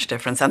isn't much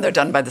difference. And they're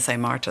done by the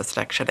same artist,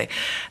 actually.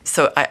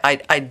 So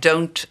I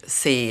don't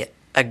see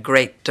a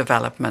great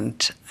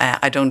development.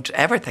 I don't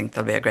ever think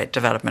there'll be a great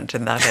development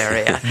in that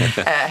area.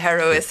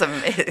 Heroism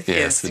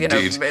is,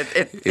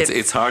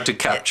 it's hard to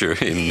capture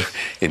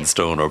in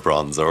stone or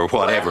bronze or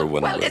whatever.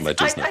 I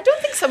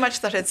don't think so much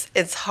that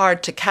it's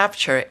hard to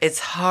capture. It's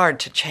hard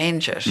to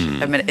change it.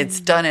 I mean, it's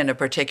done in a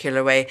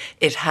particular way.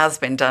 It has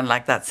been done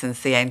like that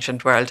since the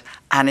ancient world,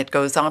 and it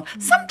goes on.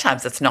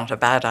 Sometimes it's not a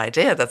bad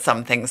idea that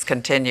some things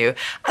continue,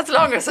 as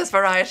long as there's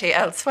variety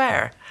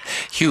elsewhere.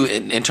 Hugh,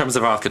 in terms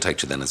of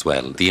architecture then as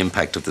well, the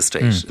impact of the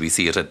state, we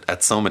see it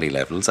at so many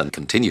levels and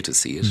continue to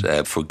see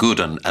it for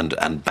good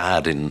and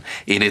bad in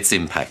its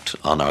impact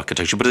on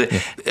architecture. But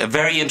a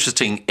very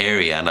interesting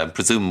area, and I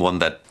presume one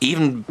that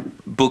even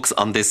books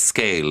on this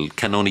scale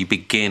can only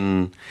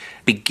begin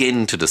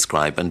to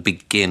describe and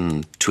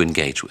begin to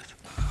engage with.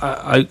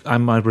 I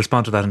might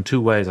respond to that in two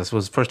ways. I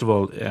suppose, first of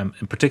all,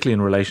 particularly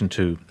in relation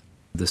to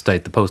the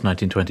state, the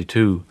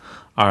post-1922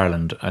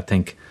 Ireland, I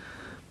think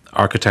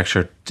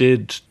architecture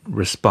did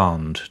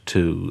respond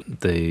to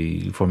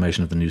the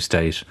formation of the new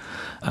state,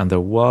 and there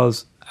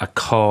was a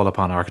call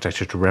upon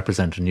architecture to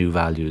represent new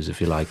values,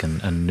 if you like,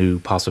 and new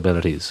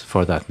possibilities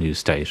for that new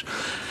state.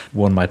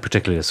 One might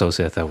particularly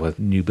associate that with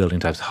new building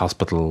types,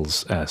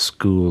 hospitals,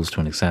 schools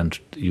to an extent,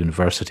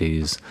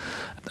 universities,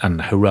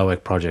 and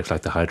heroic projects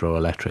like the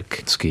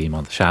hydroelectric scheme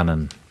on the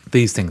Shannon.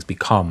 These things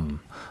become,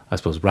 I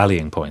suppose,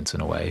 rallying points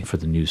in a way for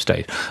the new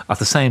state. At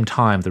the same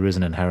time, there is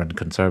an inherent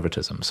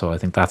conservatism. So I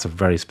think that's a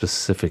very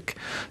specific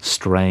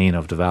strain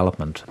of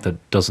development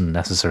that doesn't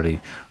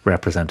necessarily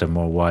represent a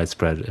more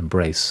widespread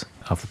embrace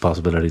of the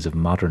possibilities of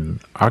modern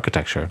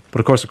architecture. But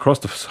of course, across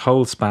the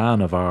whole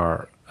span of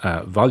our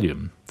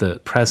volume, the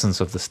presence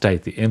of the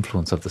state, the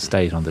influence of the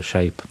state on the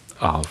shape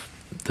of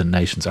the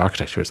nation's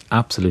architecture is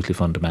absolutely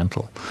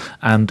fundamental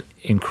and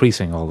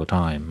increasing all the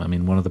time. I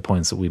mean, one of the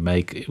points that we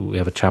make, we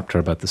have a chapter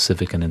about the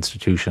civic and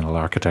institutional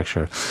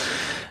architecture,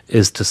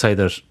 is to say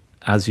that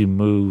as you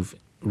move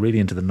really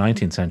into the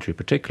 19th century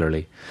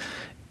particularly,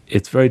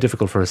 it's very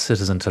difficult for a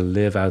citizen to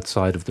live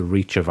outside of the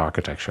reach of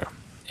architecture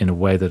in a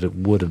way that it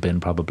would have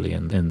been probably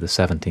in the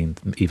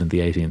 17th, even the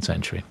 18th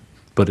century.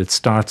 but it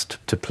starts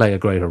to play a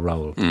greater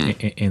role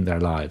in their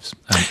lives,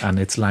 and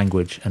its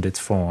language and its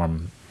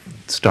form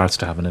starts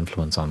to have an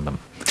influence on them.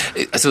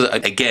 So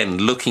again,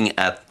 looking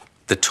at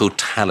the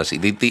totality,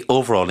 the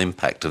overall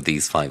impact of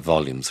these 5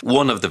 volumes,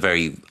 one of the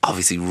very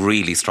obviously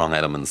really strong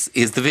elements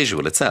is the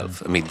visual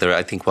itself. I mean, there are,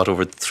 I think,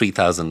 about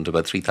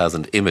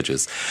 3,000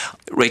 images.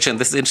 Rachel, and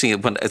this is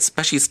interesting,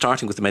 especially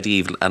starting with the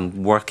medieval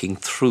and working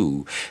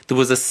through, there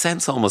was a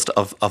sense almost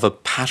of a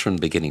pattern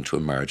beginning to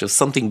emerge, of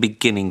something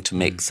beginning to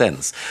make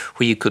sense,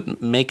 where you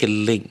could make a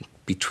link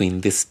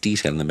between this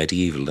detail in the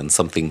medieval and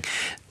something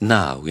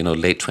now,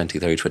 late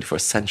 20th, early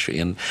 21st century.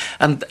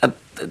 And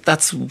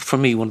that's, for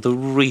me, one of the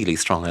really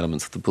strong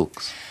elements of the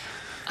books.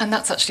 And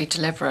that's actually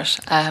deliberate.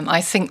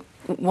 I think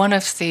one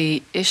of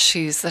the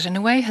issues that in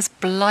a way has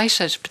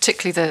blighted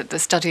particularly the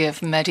study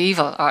of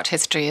medieval art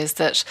history is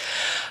that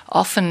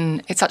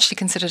often it's actually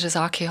considered as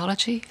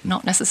archaeology,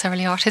 not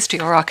necessarily art history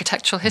or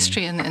architectural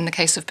history in the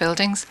case of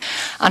buildings.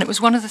 And it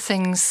was one of the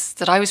things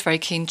that I was very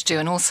keen to do,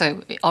 and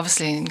also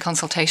obviously in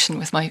consultation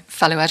with my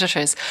fellow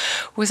editors,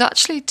 was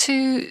actually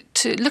to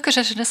look at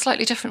it in a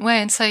slightly different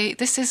way and say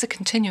this is a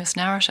continuous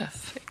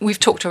narrative. We've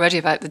talked already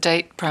about the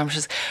date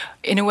parameters.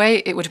 In a way,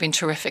 it would have been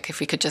terrific if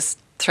we could just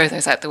throw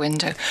those out the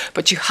window,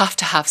 but you have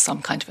to have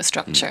some kind of a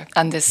structure,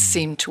 and this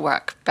seemed to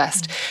work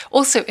best.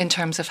 Also in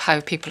terms of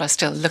how people are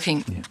still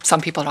looking,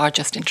 some people are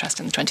just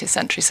interested in the 20th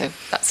century, so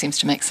that seems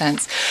to make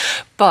sense.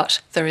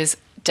 But there is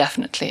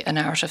definitely a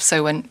narrative.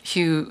 So when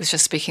Hugh was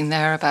just speaking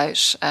there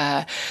about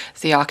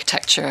the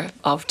architecture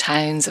of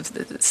towns, of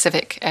the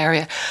civic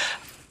area,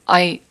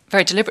 I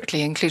very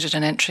deliberately included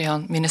an entry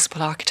on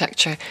municipal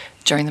architecture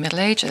during the Middle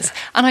Ages.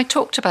 And I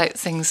talked about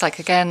things like,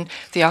 again,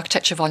 the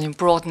architecture volume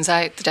broadens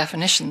out the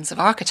definitions of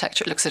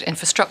architecture. It looks at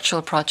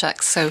infrastructural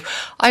projects. So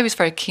I was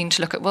very keen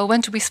to look at, well,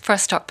 when did we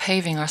first start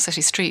paving our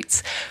city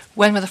streets?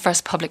 When were the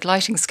first public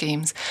lighting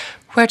schemes?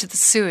 Where did the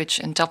sewage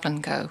in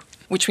Dublin go?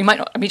 Which we might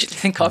not immediately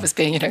think of as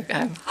being,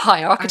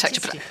 high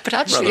architecture, but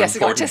actually, yes,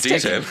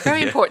 artistic,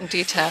 very important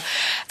detail.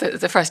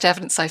 The first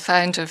evidence I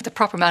found of the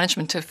proper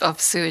management of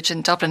sewage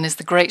in Dublin is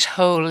the great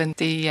hole in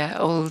the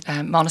old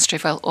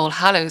monastery of All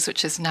Hallows,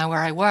 which is now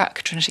where I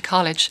work, Trinity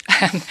College.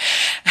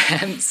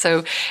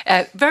 So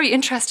very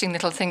interesting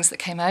little things that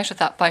came out of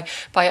that by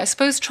I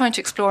suppose, trying to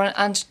explore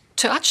and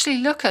to actually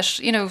look at,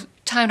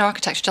 town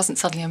architecture doesn't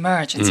suddenly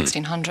emerge in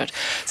 1600.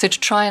 So to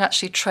try and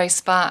actually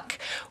trace back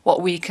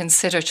what we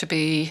consider to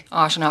be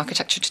art and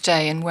architecture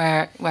today and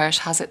where it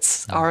has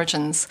its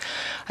origins.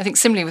 I think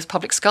similarly with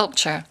public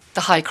sculpture,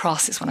 the High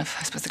Cross is one of,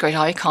 I suppose, the great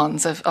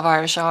icons of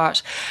Irish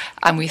art.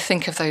 And we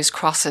think of those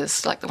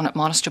crosses, like the one at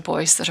Monaster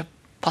Boyce, that are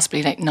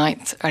possibly late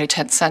 9th, early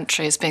 10th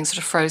century, as being sort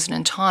of frozen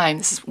in time.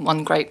 This is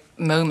one great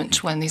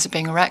moment when these are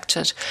being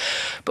erected.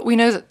 But we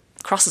know that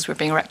crosses were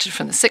being erected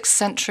from the 6th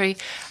century,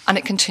 and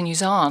it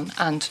continues on.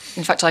 And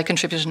in fact, I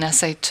contributed an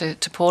essay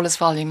to Paula's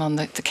volume on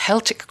the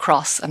Celtic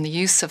cross and the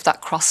use of that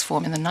cross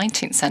form in the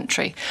 19th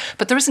century.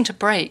 But there isn't a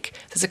break,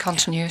 there's a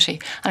continuity.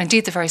 And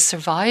indeed, the very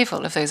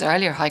survival of those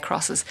earlier high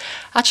crosses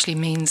actually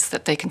means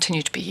that they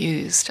continue to be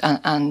used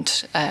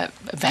and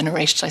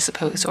venerated, I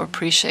suppose, or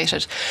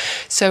appreciated.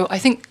 So I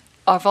think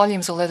our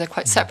volumes, although they're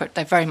quite separate,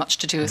 they're very much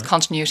to do with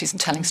continuities and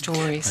telling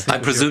stories. I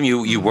presume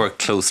you work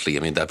closely.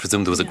 I mean, I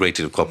presume there was a great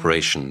deal of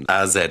cooperation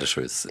as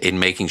editors in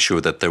making sure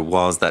that there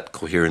was that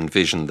coherent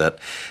vision, that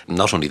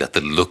not only that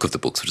the look of the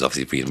books, which is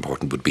obviously really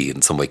important, would be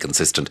in some way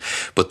consistent,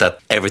 but that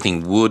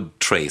everything would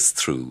trace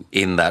through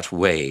in that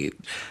way.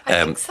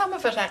 I think some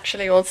of it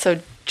actually also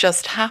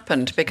just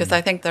happened, because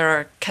I think there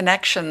are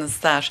connections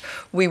that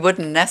we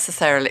wouldn't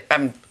necessarily...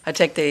 I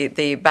take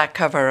the back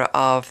cover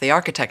of the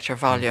architecture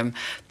volume,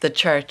 the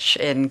church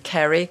in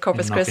Kerry,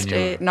 Corpus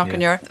Christi,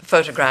 Knockanure,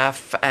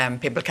 photograph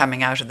people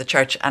coming out of the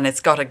church, and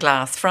it's got a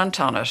glass front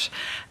on it.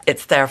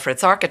 It's there for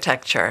its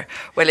architecture.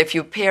 Well, if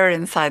you peer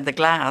inside the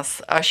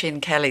glass,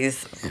 Oisin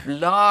Kelly's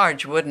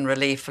large wooden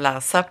relief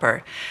Last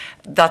Supper,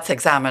 that's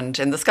examined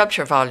in the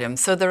sculpture volume.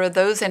 So there are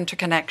those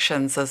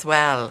interconnections as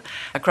well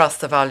across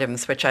the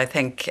volumes, which I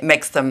think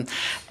makes them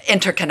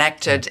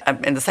interconnected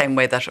in the same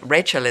way that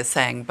Rachel is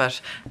saying,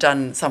 but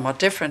done somewhat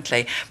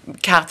differently.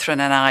 Catherine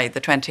and I,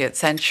 the 20th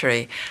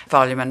century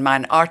volume, and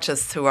mine,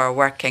 artists who are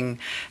working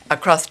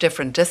across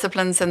different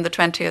disciplines in the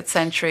 20th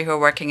century, who are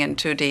working in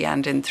 2D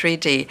and in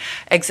 3D,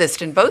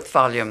 exist in both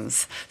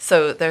volumes.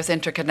 So there's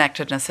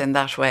interconnectedness in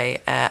that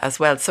way as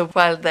well. So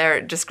while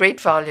they're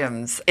discrete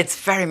volumes, it's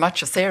very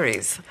much a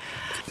series.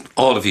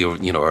 All of you,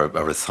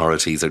 are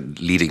authorities, are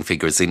leading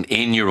figures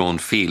in your own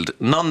field.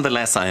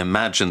 Nonetheless, I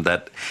imagine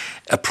that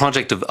a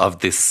project of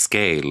this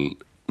scale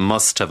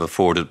must have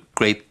afforded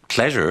great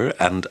pleasure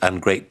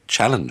and great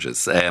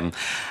challenges.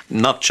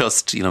 Not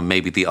just,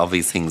 maybe the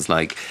obvious things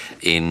like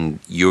in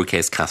your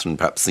case, Catherine,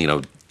 perhaps,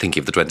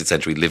 thinking of the 20th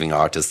century living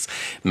artists,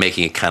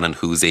 making a canon,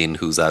 who's in,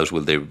 who's out,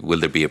 will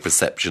there be a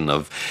perception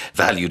of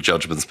value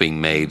judgments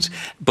being made?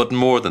 But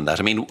more than that,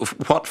 I mean,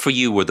 what for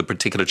you were the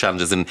particular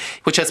challenges, in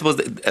which I suppose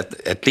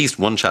at least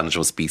one challenge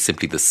must be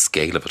simply the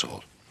scale of it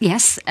all?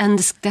 Yes, and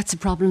that's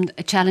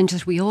a challenge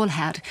that we all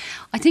had.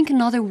 I think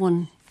another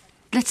one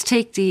let's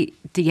take the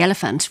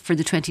elephant for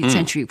the 20th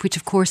century, which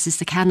of course is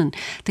the cannon.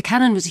 The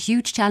cannon was a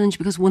huge challenge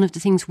because one of the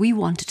things we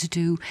wanted to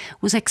do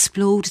was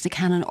explode the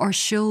cannon or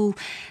show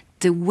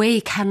the way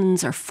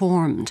cannons are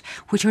formed,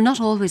 which are not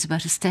always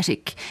about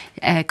aesthetic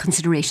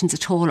considerations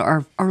at all,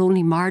 or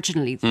only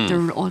marginally. There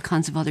are all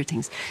kinds of other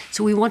things.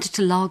 So we wanted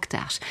to log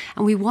that.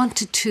 And we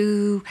wanted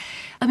to...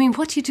 I mean,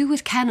 what you do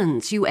with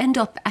cannons, you end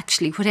up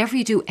actually, whatever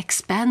you do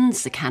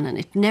expands the cannon.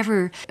 It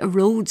never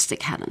erodes the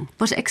cannon.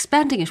 But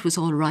expanding it was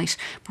all right.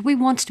 But we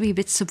wanted to be a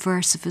bit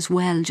subversive as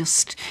well.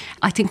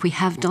 I think we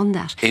have done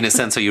that. In a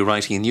sense, are you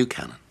writing a new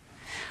canon?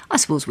 I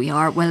suppose we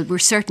are. Well, we're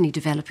certainly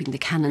developing the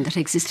canon that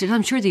existed.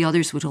 I'm sure the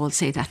others would all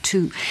say that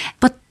too.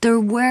 But there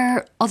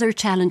were other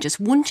challenges.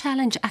 One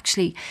challenge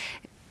actually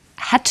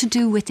had to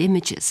do with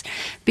images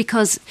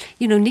because,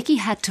 Nicky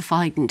had to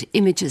find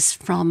images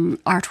from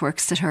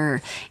artworks that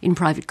are in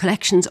private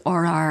collections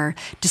or are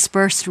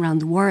dispersed around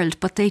the world,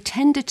 but they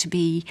tended to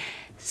be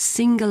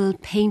single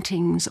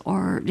paintings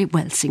or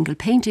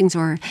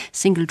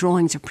single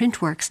drawings or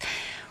print works.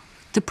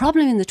 The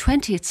problem in the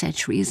 20th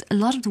century is a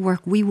lot of the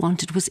work we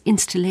wanted was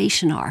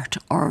installation art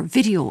or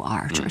video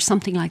art or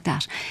something like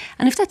that.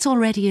 And if that's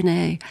already in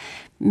a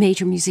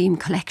major museum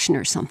collection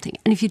or something,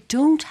 and if you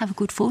don't have a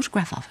good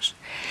photograph of it,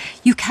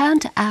 you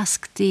can't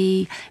ask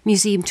the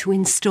museum to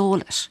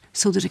install it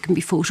so that it can be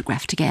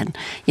photographed again.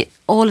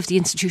 All of the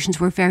institutions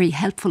were very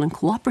helpful and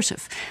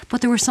cooperative,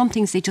 but there were some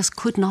things they just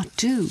could not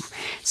do.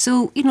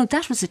 So,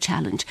 that was a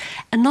challenge.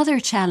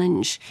 Another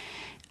challenge,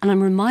 and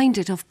I'm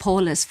reminded of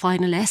Paula's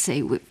final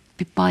essay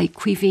by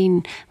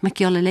Caoimhín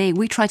MacGillilay.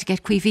 We tried to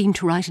get Caoimhín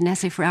to write an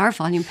essay for our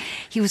volume.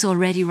 He was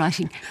already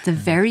writing the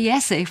very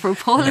essay for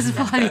Paula's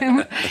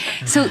volume.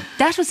 So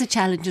that was a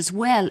challenge as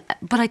well.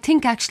 But I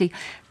think actually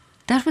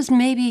that was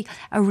maybe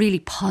a really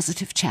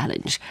positive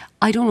challenge.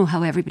 I don't know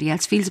how everybody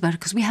else feels about it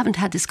because we haven't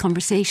had this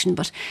conversation,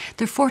 but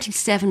there are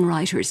 47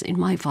 writers in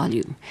my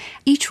volume.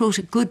 Each wrote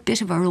a good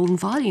bit of our own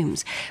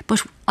volumes,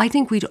 but I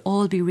think we'd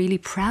all be really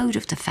proud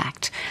of the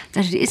fact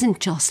that it isn't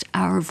just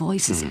our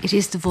voices, it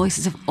is the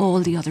voices of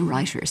all the other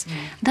writers.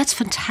 That's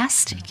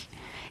fantastic.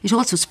 It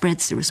also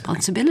spreads the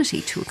responsibility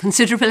to a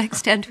considerable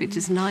extent, which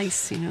is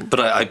nice, But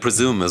I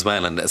presume as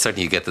well, and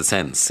certainly you get the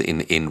sense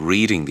in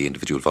reading the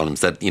individual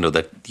volumes that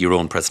that your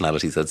own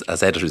personalities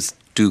as editors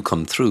do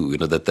come through.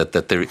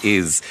 That there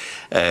is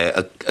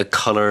a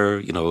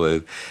colour,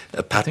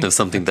 a pattern of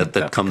something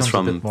that comes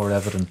from a bit more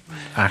evident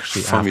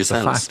actually from after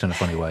yourselves. the fact in a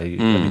funny way.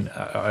 I mean,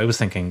 I was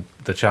thinking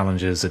the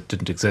challenge is it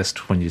didn't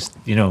exist when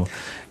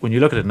when you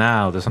look at it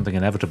now. There's something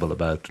inevitable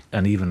about,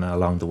 and even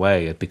along the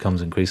way, it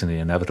becomes increasingly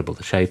inevitable.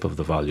 The shape of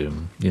the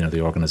volume,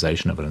 the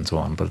organisation of it, and so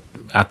on. But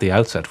at the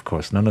outset, of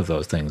course, none of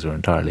those things are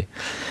entirely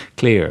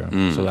clear.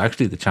 So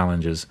actually, the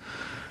challenge is,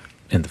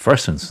 in the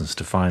first instance,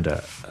 to find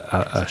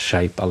a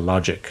shape, a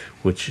logic,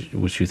 which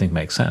you think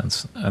makes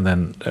sense. And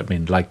then, I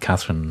mean, like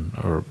Catherine,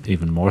 or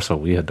even more so,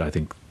 we had, I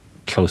think,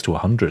 close to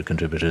 100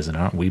 contributors in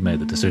art. We made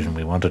the decision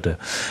we wanted to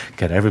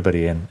get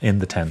everybody in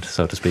the tent,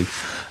 so to speak,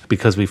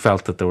 because we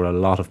felt that there were a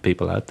lot of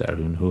people out there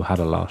who had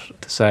a lot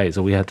to say.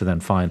 So we had to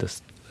then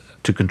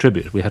to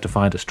contribute, we had to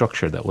find a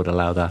structure that would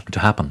allow that to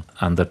happen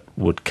and that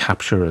would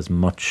capture as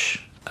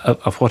much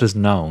of what is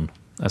known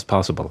as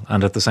possible.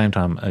 And at the same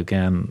time,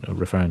 again,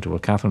 referring to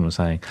what Catherine was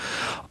saying,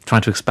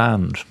 trying to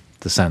expand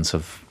the sense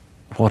of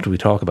what do we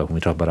talk about when we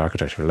talk about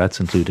architecture?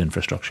 Let's include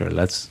infrastructure.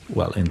 Let's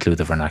include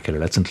the vernacular.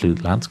 Let's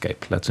include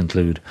landscape.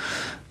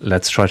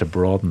 Let's try to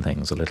broaden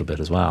things a little bit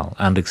as well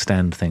and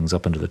extend things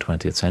up into the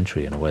 20th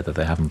century in a way that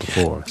they haven't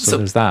before. So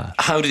there's that.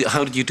 How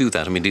did you do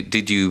that? I mean,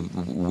 did you,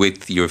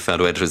 with your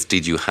fellow editors,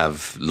 did you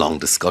have long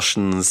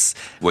discussions?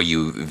 Were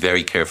you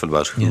very careful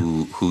about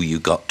who you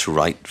got to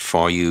write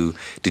for you?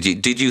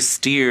 Did you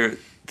steer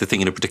the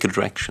thing in a particular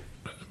direction?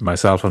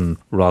 Myself and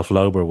Rolf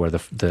Lober were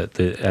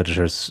the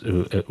editors.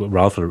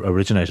 Rolf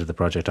originated the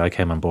project. I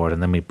came on board,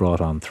 and then we brought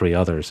on three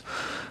others,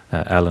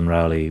 Ellen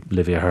Rowley,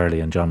 Livia Hurley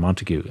and John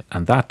Montague.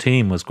 And that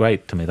team was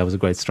great to me. That was a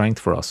great strength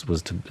for us,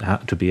 was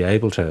to be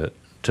able to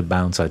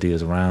bounce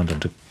ideas around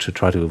and to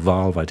try to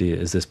evolve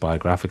ideas. Is this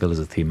biographical? Is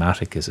it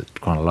thematic? Is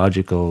it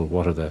chronological?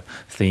 What are the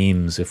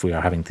themes, if we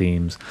are having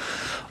themes?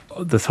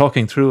 The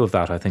talking through of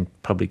that, I think,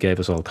 probably gave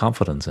us all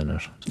confidence in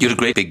it. You had a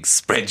great big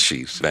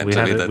spreadsheet. We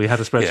had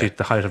a spreadsheet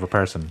the height of a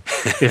person,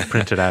 if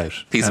printed out.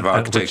 Piece of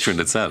architecture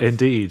in itself.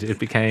 Indeed, it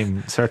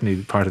became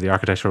certainly part of the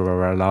architecture of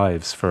our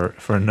lives for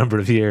a number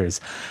of years.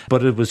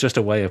 But it was just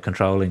a way of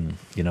controlling,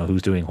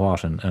 who's doing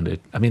what.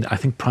 I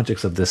think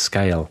projects of this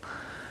scale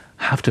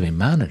have to be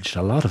managed.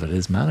 A lot of it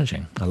is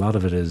managing. A lot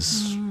of it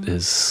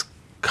is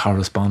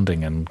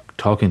corresponding and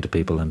talking to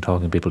people and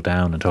talking people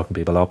down and talking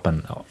people up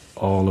and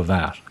all of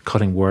that,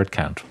 cutting word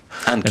count.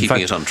 And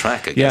keeping it on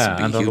track, I guess.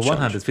 Yeah, and on the one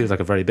hand it feels like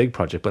a very big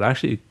project, but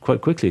actually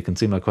quite quickly it can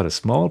seem like quite a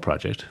small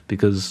project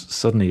because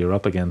suddenly you're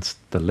up against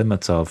the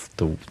limits of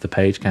the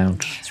page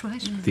count, That's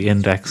right. the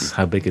index,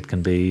 how big it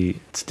can be.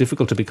 It's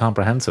difficult to be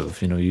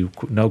comprehensive. You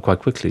know quite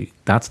quickly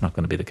that's not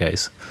going to be the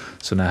case.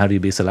 So now how do you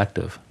be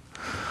selective?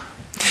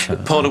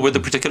 Paula, were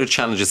there particular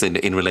challenges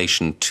in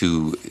relation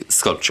to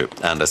sculpture?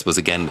 And I suppose,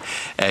 again,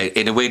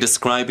 in a way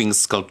describing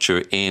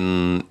sculpture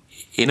in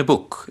a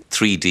book,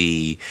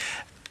 3D,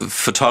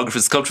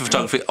 sculpture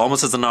photography,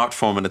 almost as an art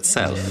form in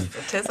itself.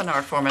 It is an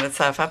art form in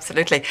itself,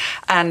 absolutely.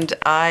 And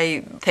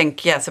I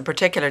think, yes, a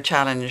particular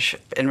challenge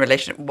in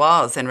relation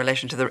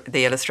to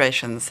the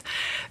illustrations,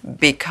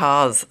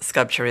 because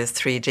sculpture is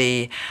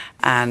 3D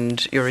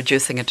and you're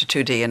reducing it to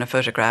 2D in a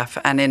photograph.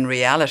 And in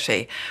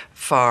reality,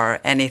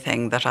 for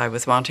anything that I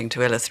was wanting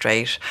to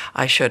illustrate,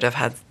 I should have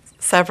had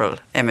several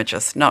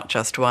images, not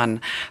just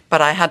one.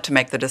 But I had to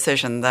make the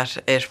decision that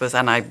it was,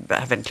 and I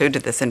have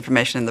included this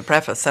information in the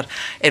preface, that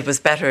it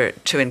was better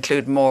to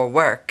include more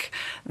work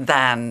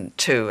than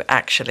to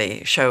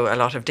actually show a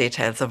lot of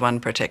details of one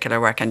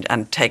particular work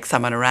and take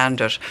someone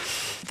around it.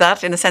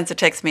 That, in a sense, it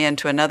takes me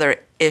into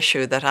another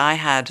issue that I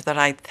had that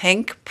I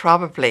think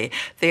probably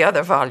the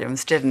other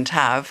volumes didn't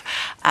have,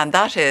 and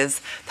that is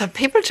that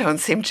people don't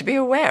seem to be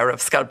aware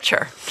of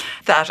sculpture,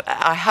 that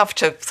I have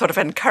to sort of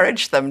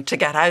encourage them to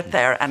get out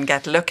there and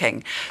get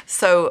looking.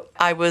 So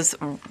I was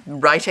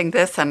writing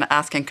this and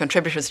asking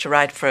contributors to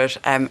write for it,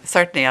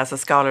 certainly as a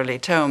scholarly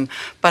tome,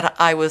 but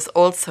I was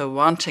also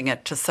wanting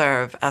it to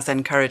serve as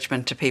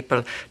encouragement to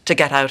people to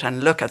get out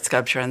and look at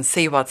sculpture and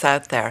see what's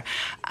out there.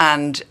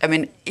 And I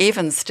mean,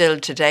 even still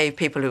today,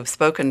 people who've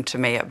spoken to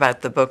me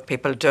about the book,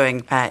 people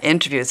doing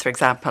interviews, for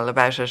example,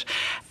 about it,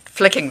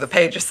 flicking the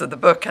pages of the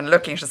book and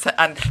looking at it,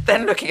 and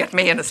then looking at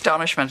me in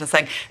astonishment and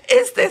saying,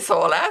 is this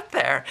all out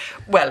there?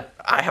 Well,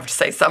 I have to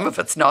say some of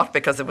it's not,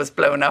 because it was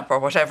blown up or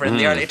whatever in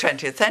the early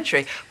 20th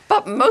century,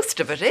 but most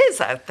of it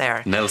is out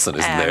there. Nelson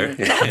isn't there.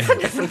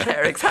 Nelson isn't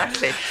there,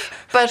 exactly.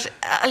 But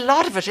a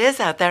lot of it is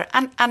out there.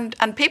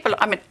 And people,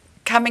 I mean,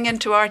 coming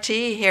into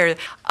RTE here,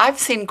 I've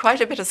seen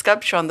quite a bit of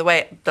sculpture on the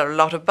way. There are a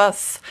lot of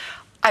bus.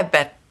 I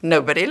bet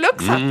nobody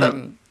looks at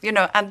them, you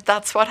know, and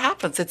that's what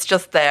happens. It's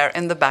just there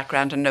in the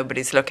background and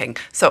nobody's looking.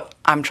 So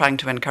I'm trying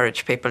to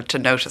encourage people to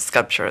notice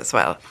sculpture as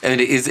well.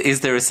 And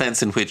is there a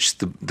sense in which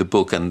the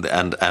book and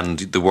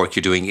the work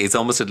you're doing is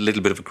almost a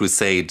little bit of a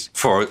crusade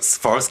for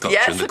sculpture?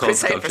 Yes, a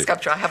crusade for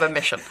sculpture. I have a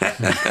mission.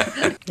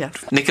 Yes.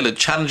 Nicola,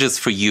 challenges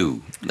for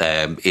you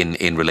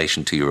in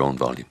relation to your own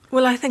volume?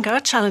 Well, I think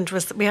our challenge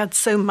was that we had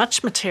so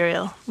much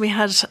material. We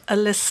had a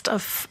list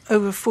of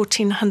over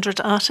 1,400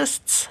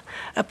 artists,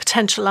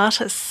 potential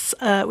artists,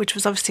 which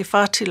was obviously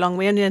far too long.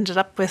 We only ended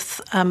up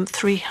with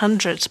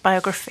 300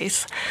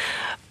 biographies.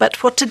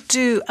 But what to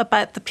do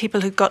about the people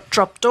who got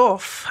dropped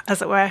off,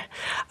 as it were.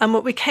 And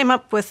what we came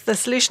up with, the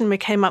solution we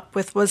came up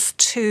with, was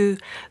to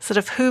sort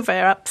of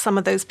hoover up some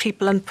of those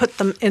people and put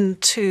them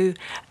into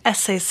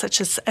essays, such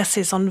as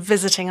essays on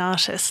visiting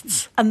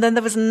artists. And then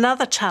there was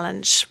another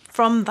challenge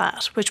from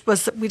that, which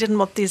was that we didn't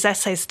want these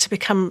essays to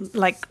become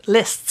like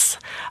lists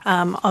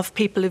of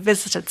people who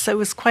visited. So it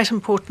was quite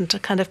important to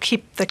kind of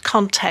keep the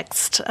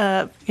context,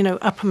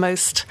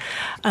 uppermost,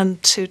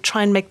 and to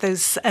try and make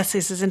those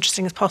essays as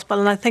interesting as possible.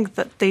 And I think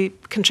that the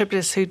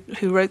contributors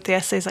who wrote the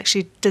essays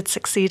actually did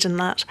succeed in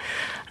that.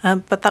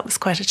 But that was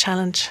quite a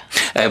challenge.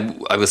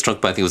 I was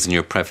struck by, I think it was in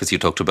your preface, you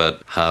talked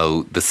about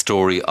how the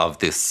story of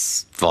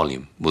this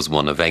volume was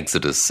one of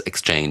exodus,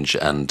 exchange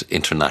and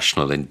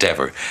international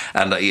endeavour.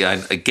 And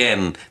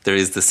again, there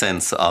is the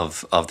sense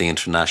of the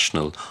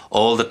international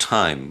all the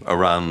time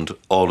around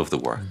all of the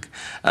work.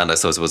 And I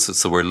suppose,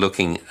 so we're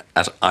looking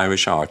at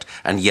Irish art,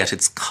 and yet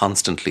it's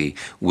constantly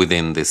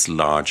within this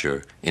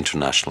larger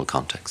international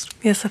context.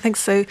 Yes, I think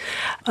so.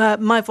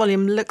 My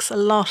volume looks a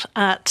lot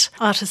at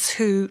artists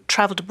who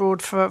travelled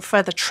abroad for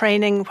further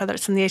training, whether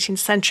it's in the 18th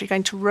century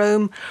going to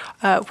Rome,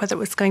 whether it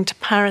was going to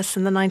Paris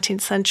in the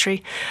 19th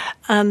century.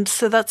 And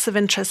so that's of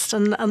interest.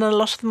 And a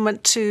lot of them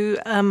went to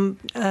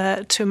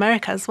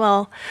America as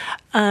well.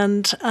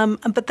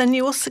 But then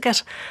you also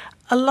get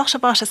a lot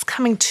of artists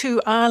coming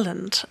to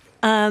Ireland,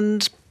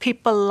 and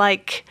people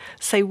like,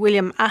 say,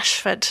 William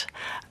Ashford,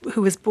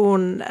 who was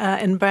born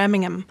in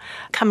Birmingham,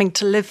 coming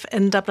to live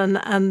in Dublin,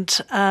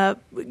 and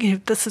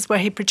this is where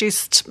he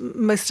produced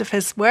most of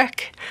his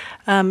work.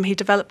 He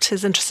developed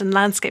his interest in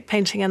landscape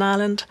painting in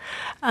Ireland,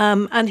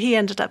 and he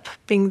ended up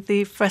being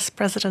the first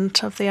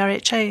president of the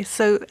RHA.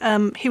 So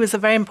he was a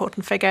very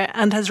important figure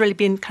and has really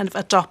been kind of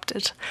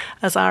adopted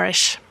as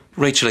Irish.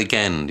 Rachel,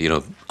 again,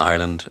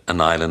 Ireland,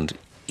 an island.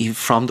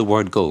 From the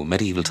word go,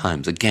 medieval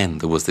times, again,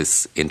 there was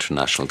this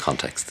international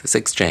context, this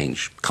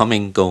exchange,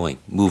 coming, going,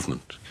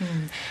 movement.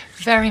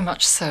 Very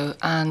much so.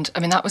 And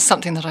I mean, that was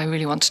something that I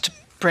really wanted to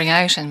bring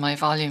out in my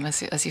volume,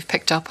 as you've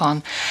picked up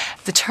on.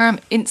 The term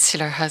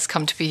insular has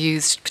come to be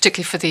used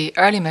particularly for the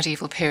early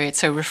medieval period,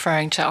 so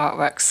referring to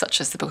artworks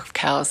such as the Book of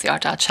Kells, the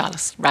Ardagh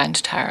Chalice,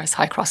 round towers,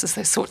 high crosses,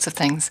 those sorts of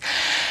things.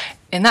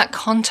 In that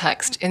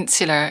context,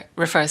 insular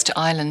refers to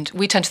island.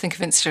 We tend to think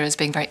of insular as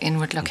being very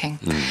inward-looking.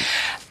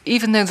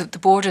 Even though the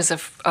borders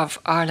of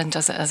Ireland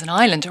as an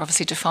island are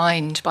obviously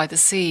defined by the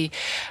sea,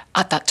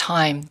 at that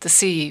time, the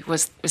sea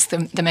was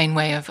the main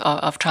way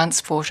of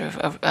transport,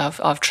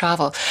 of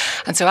travel.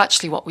 And so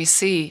actually what we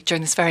see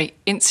during this very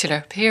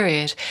insular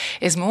period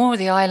is more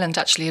the island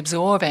actually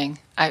absorbing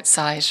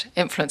outside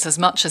influence as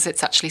much as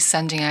it's actually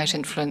sending out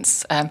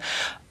influence.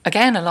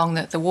 Again, along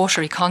the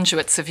watery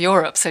conduits of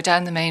Europe, so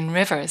down the main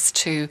rivers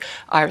to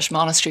Irish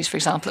monasteries, for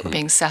example, that were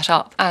being set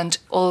up. And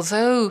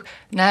although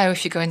now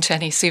if you go into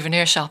any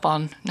souvenir shop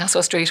on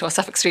Nassau Street or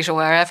Suffolk Street or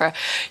wherever,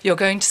 you're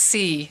going to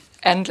see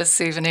endless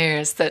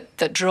souvenirs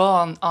that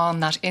draw on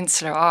that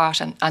insular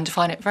art and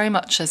define it very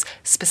much as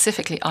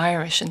specifically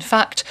Irish. In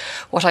fact,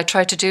 what I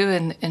tried to do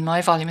in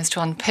my volume is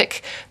to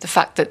unpick the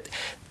fact that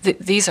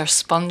these are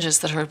sponges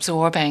that are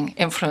absorbing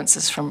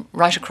influences from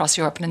right across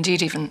Europe and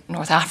indeed even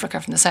North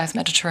Africa, from the South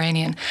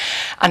Mediterranean.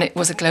 And it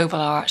was a global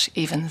art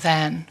even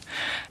then.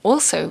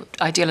 Also,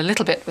 I deal a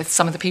little bit with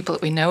some of the people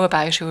that we know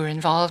about who were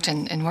involved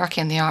in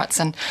working in the arts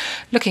and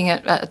looking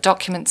at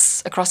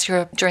documents across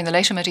Europe during the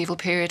later medieval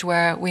period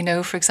where we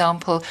know, for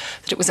example,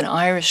 that it was an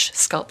Irish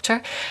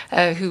sculptor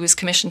who was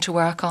commissioned to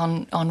work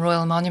on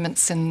royal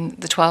monuments in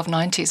the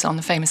 1290s on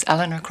the famous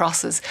Eleanor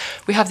crosses.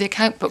 We have the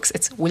account books.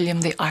 It's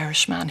William the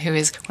Irishman, who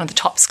is one of the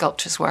top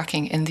sculptors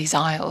working in these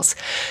isles.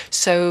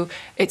 So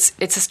it's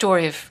a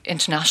story of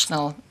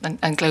international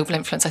and global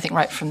influence, I think,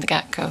 right from the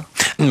get-go.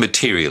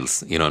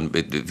 Materials,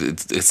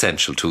 it's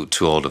essential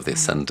to all of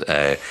this, and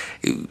the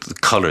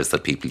colours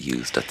that people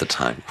used at the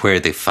time, where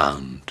they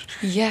found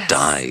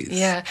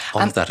dyes,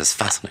 all of that is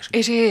fascinating.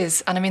 It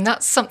is, and I mean,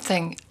 that's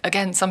something,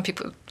 again, some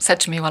people said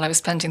to me while I was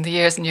spending the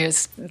years and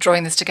years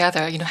drawing this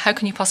together, how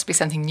can you possibly say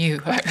something new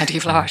about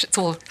medieval art? It's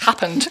all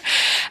happened.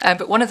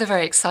 But one of the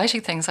very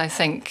exciting things, I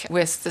think,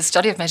 with the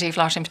study of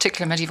medieval art, in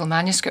particular medieval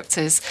manuscripts,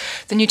 is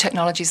the new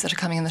technologies that are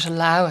coming in that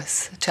allow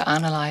us to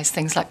analyse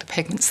things like the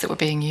pigments that were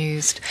being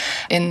used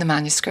in the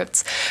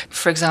manuscripts.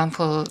 For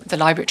example, the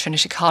Library at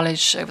Trinity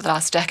College over the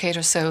last decade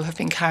or so have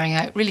been carrying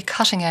out really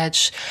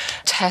cutting-edge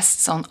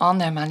tests on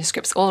their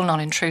manuscripts, all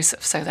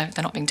non-intrusive, so they're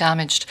not being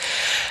damaged,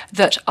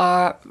 that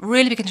are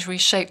really beginning to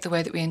reshape the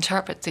way that we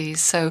interpret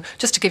these. So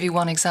just to give you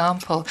one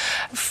example,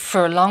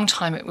 for a long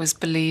time it was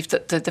believed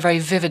that the very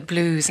vivid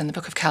blues in the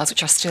Book of Kells,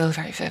 which are still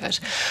very vivid,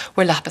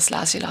 were lapis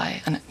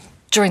lazuli. And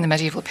during the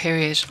medieval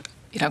period,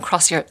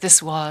 across Europe,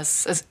 this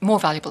was more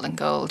valuable than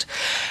gold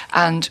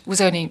and was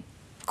only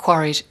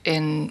quarried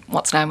in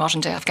what's now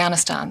modern-day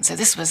Afghanistan. So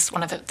this was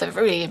one of the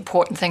really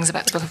important things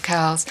about the Book of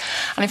Kells.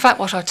 And in fact,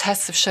 what our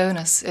tests have shown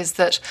us is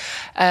that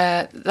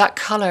that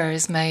colour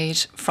is made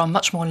from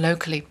much more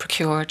locally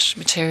procured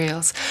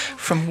materials,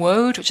 from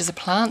woad, which is a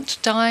plant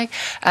dye,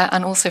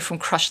 and also from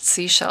crushed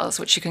seashells,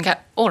 which you can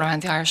get all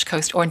around the Irish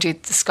coast, or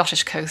indeed the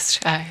Scottish coast,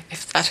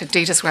 if that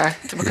indeed is where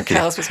the Book of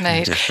Kells was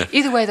made.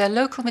 Either way, they're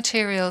local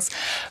materials,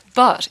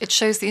 but it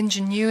shows the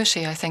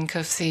ingenuity, I think,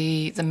 of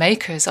the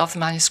makers of the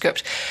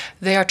manuscript.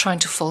 They are trying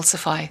to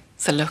falsify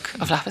the look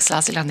of lapis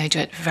lazuli, and they do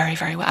it very,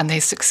 very well, and they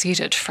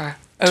succeeded for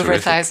over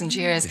 1,000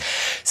 years.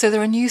 So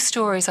there are new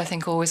stories, I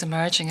think, always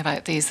emerging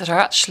about these that are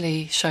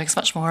actually showing us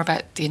much more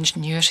about the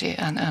ingenuity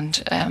and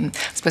I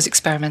suppose,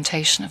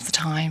 experimentation of the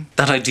time.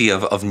 That idea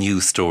of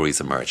new stories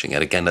emerging,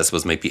 and again, I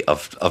suppose maybe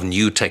of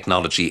new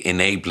technology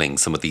enabling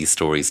some of these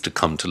stories to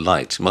come to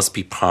light, must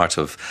be part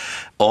of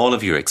all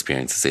of your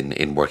experiences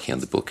in working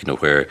on the book,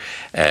 where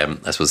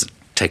I suppose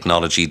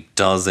technology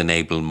does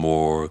enable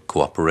more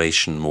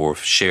cooperation, more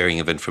sharing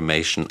of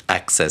information,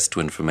 access to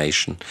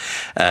information,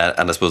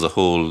 and I suppose a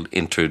whole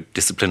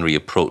interdisciplinary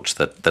approach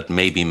that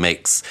maybe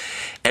makes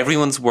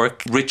everyone's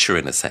work richer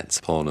in a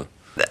sense. Paula?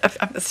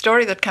 A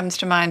story that comes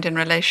to mind in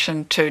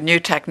relation to new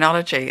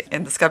technology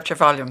in the sculpture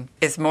volume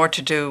is more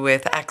to do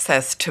with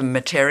access to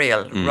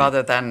material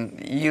rather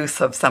than use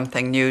of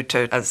something new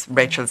to, as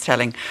Rachel's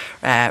telling,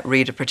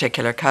 read a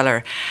particular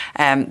colour.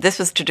 This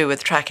was to do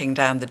with tracking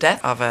down the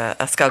death of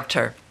a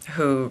sculptor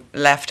who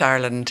left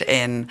Ireland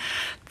in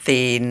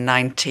the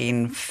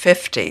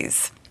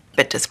 1950s.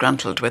 Bit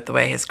disgruntled with the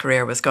way his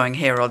career was going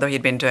here, although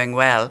he'd been doing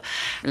well.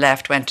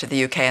 Left, went to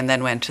the UK and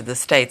then went to the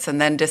States and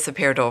then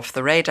disappeared off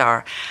the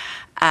radar.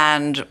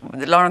 And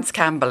Lawrence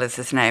Campbell is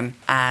his name,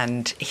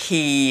 and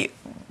he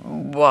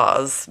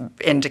was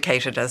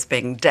indicated as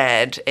being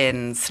dead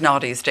in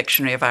Snoddy's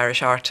Dictionary of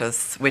Irish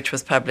Artists, which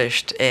was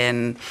published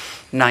in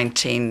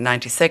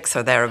 1996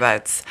 or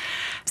thereabouts.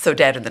 So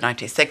dead in the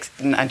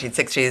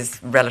 1960s,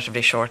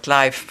 relatively short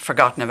life,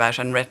 forgotten about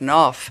and written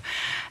off.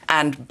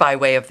 And by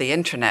way of the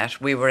internet,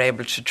 we were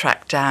able to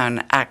track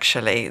down,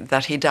 actually,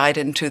 that he died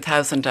in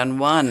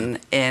 2001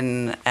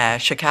 in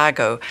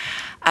Chicago,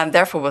 and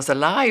therefore was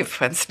alive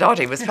when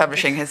Snoddy was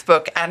publishing his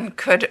book and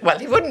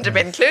he wouldn't have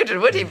been included,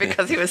 would he,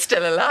 because he was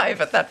still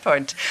alive at that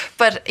point.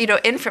 But,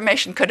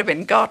 information could have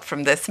been got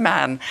from this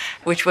man,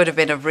 which would have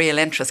been of real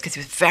interest because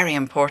he was very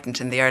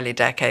important in the early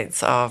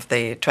decades of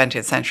the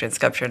 20th century in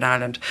sculpture in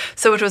Ireland.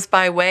 So it was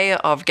by way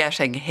of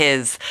getting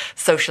his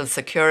social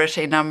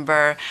security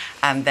number,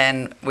 and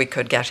then we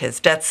could get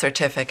his death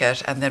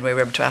certificate, and then we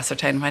were able to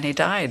ascertain when he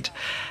died.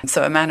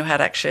 So a man who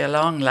had actually a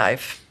long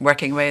life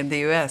working away in the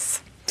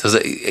US. So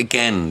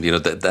again,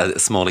 that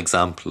small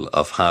example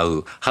of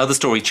how the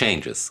story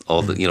changes,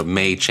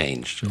 may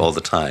change all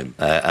the time,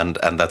 and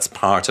that's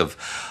part of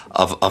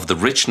the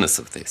richness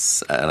of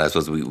this. And I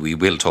suppose we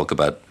will talk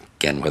about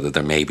again, whether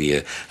there may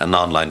be an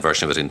online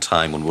version of it in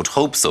time. One would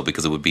hope so,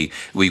 because it would be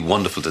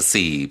wonderful to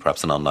see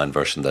perhaps an online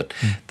version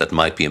that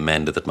might be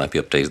amended, that might be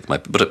updated,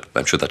 but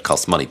I'm sure that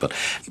costs money. But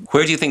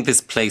where do you think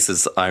this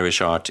places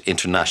Irish art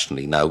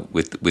internationally now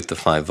with the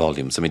 5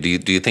 volumes? I mean, do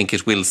you think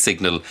it will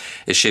signal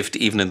a shift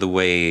even in the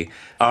way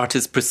art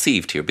is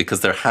perceived here?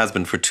 Because there has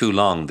been for too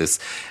long this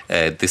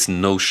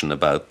notion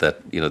about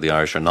that, the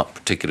Irish are not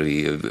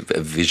particularly a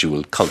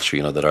visual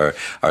culture, that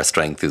our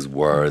strength is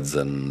words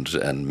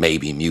and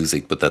maybe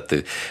music, but that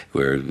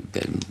we're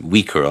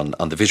weaker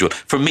on the visual.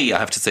 For me, I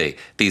have to say,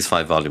 these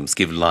 5 volumes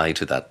give lie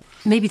to that.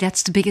 Maybe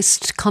that's the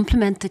biggest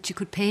compliment that you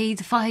could pay,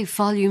 the 5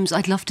 volumes.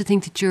 I'd love to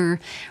think that you're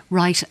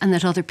right and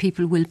that other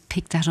people will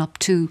pick that up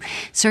too.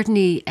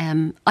 Certainly,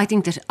 I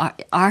think that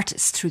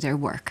artists, through their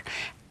work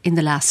in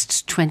the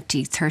last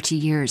 20, 30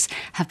 years,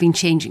 have been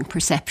changing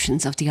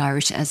perceptions of the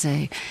Irish as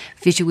a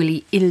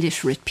visually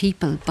illiterate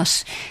people.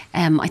 But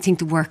I think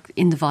the work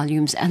in the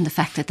volumes and the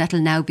fact that that'll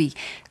now be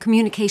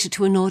communicated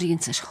to an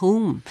audience at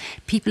home.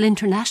 People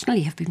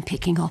internationally have been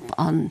picking up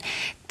on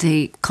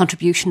the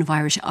contribution of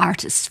Irish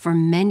artists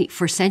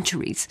for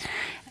centuries.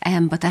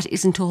 But that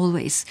isn't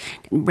always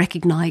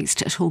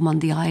recognised at home on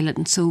the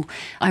island. So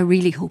I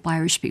really hope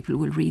Irish people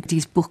will read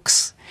these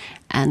books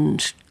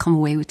and come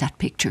away with that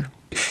picture.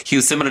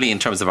 Hugh, similarly in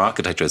terms of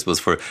architecture, I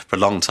suppose for a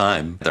long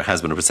time there has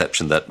been a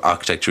perception that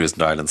architecture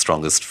isn't Ireland's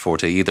strongest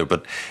forte either.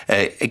 But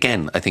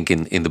again, I think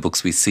in the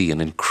books we see an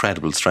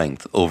incredible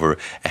strength over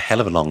a hell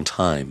of a long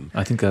time.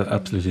 I think that's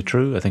absolutely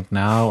true. I think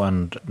now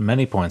and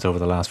many points over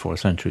the last 4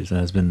 centuries there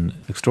has been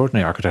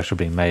extraordinary architecture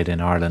being made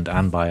in Ireland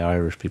and by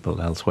Irish people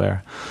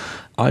elsewhere.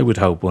 I would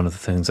hope one of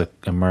the things that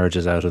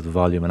emerges out of the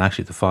volume, and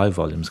actually the 5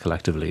 volumes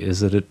collectively, is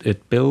that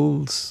it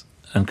builds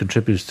and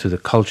contributes to the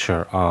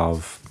culture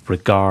of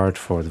regard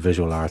for the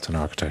visual arts and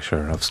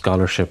architecture, of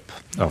scholarship,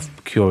 of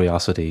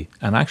curiosity,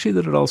 and actually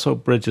that it also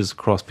bridges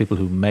across people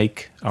who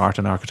make art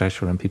and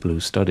architecture and people who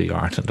study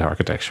art and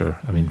architecture.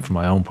 I mean, for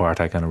my own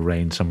part, I kind of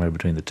range somewhere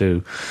between the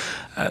two.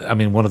 I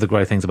mean, one of the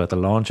great things about the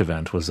launch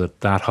event was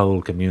that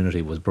whole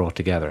community was brought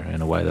together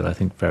in a way that I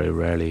think very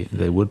rarely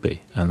they would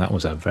be, and that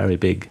was a very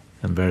big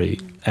and very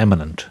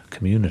eminent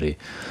community.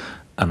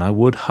 And I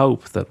would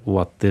hope that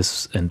what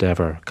this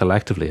endeavour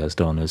collectively has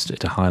done is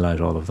to highlight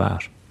all of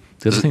that.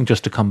 The other thing,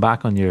 just to come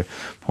back on your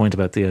point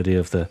about the idea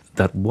of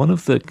that one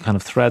of the kind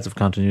of threads of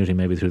continuity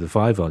maybe through the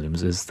 5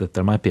 volumes is that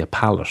there might be a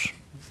palette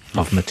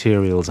of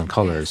materials and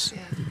colours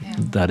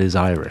that is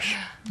Irish,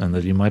 and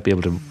that you might be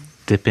able to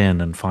dip in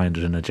and find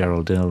it in a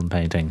Gerald Dillon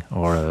painting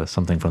or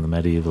something from the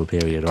medieval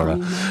period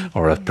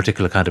or a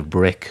particular kind of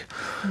brick.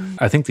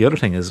 I think the other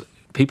thing is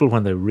people,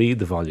 when they read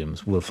the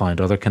volumes, will find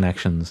other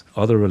connections,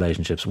 other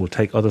relationships, will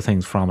take other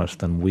things from it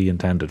than we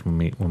intended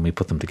when we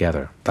put them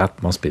together.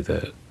 That must be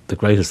the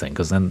greatest thing,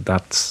 because then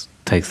that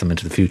takes them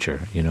into the future,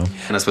 And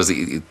I suppose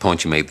the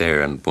point you made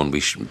there, and one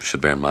we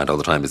should bear in mind all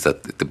the time, is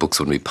that the books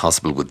wouldn't be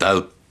possible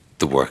without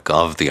the work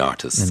of the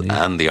artists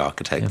and the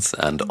architects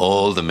and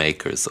all the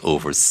makers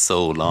over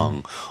so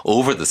long,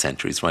 over the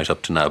centuries right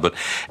up to now. But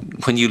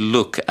when you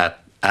look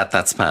at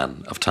that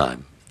span of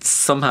time,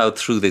 somehow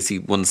through this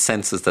one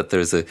senses that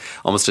there's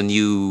almost a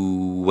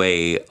new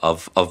way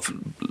of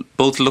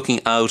both looking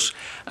out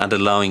and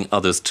allowing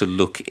others to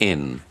look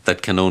in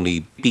that can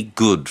only be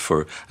good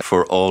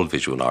for all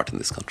visual art in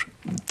this country.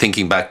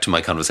 Thinking back to my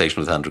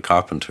conversation with Andrew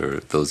Carpenter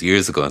those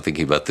years ago, and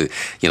thinking about the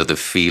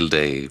field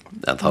day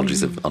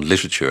anthologies on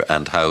literature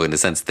and how, in a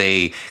sense,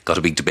 they got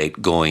a big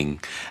debate going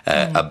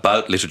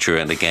about literature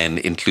and, again,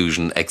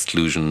 inclusion,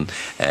 exclusion,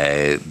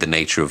 the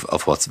nature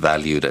of what's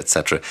valued,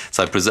 etc.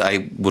 So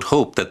I would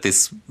hope that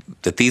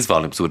these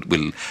volumes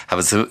will have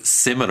a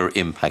similar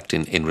impact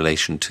in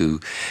relation to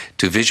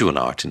visual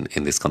art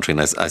in this country,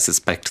 and I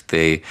suspect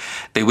they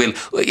will.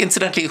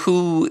 Incidentally,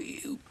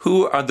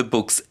 who are the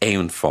books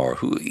aimed for?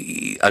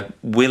 It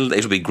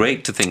would be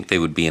great to think they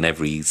would be in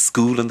every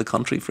school in the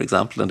country, for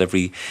example, and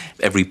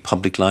every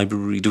public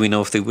library. Do we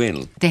know if they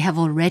will? They have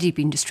already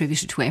been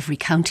distributed to every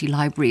county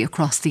library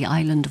across the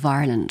island of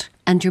Ireland.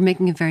 And you're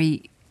making a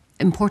very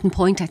important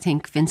point, I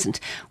think,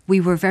 Vincent.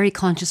 We were very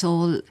conscious,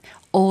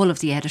 all of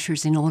the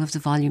editors in all of the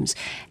volumes,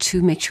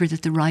 to make sure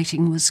that the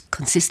writing was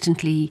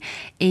consistently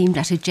aimed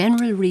at a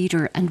general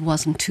reader and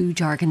wasn't too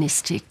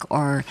jargonistic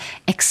or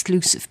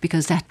exclusive,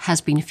 because that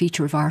has been a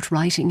feature of art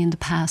writing in the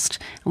past,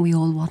 and we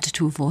all wanted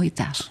to avoid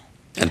that.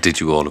 And did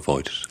you all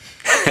avoid it?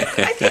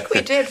 I think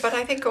we did, but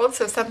I think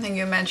also something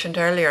you mentioned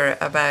earlier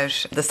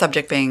about the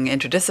subject being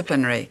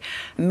interdisciplinary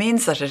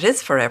means that it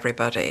is for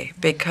everybody,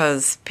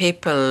 because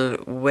people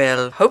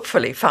will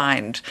hopefully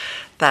find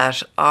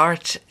that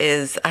art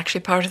is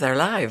actually part of their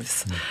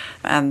lives,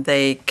 and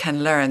they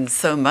can learn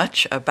so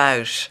much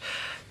about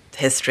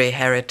history,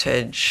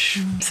 heritage,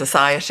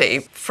 society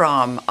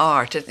from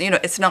art.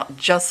 It's not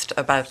just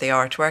about the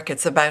artwork,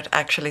 it's about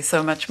actually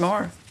so much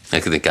more. I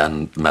think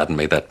Anne Madden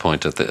made that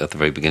point at the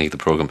very beginning of the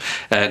programme.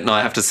 No,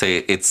 I have to say,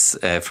 it's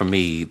for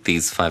me,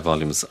 these 5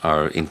 volumes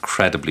are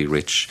incredibly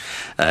rich,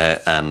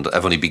 and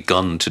I've only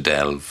begun to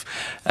delve,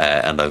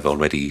 and I've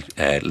already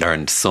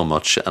learned so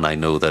much, and I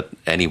know that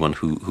anyone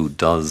who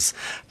does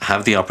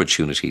have the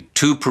opportunity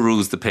to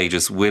peruse the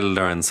pages will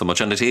learn so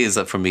much, and it is,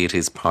 for me, it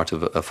is part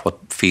of what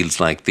feels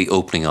like the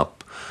opening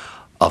up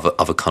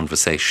of a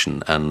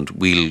conversation, and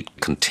we'll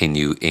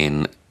continue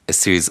in a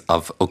series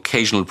of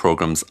occasional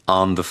programmes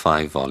on the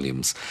 5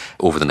 volumes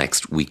over the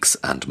next weeks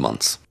and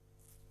months.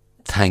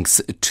 Thanks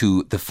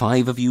to the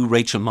 5 of you,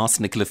 Rachel Moss,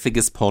 Nicola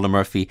Figgis, Paula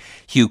Murphy,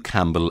 Hugh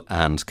Campbell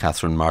and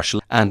Catherine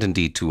Marshall, and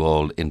indeed to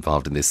all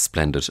involved in this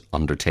splendid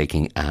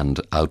undertaking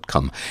and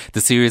outcome. The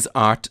series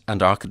Art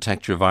and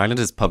Architecture of Ireland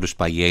is published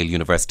by Yale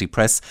University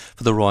Press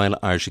for the Royal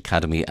Irish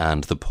Academy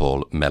and the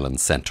Paul Mellon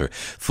Centre.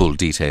 Full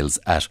details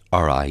at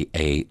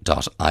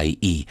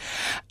ria.ie.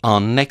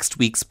 On next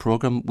week's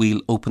programme,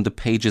 we'll open the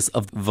pages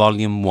of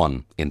Volume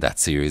 1 in that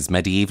series,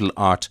 Medieval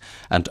Art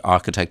and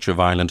Architecture of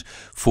Ireland,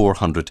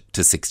 400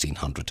 to 1600.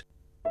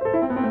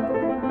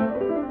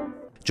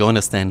 Join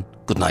us then.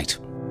 Good night.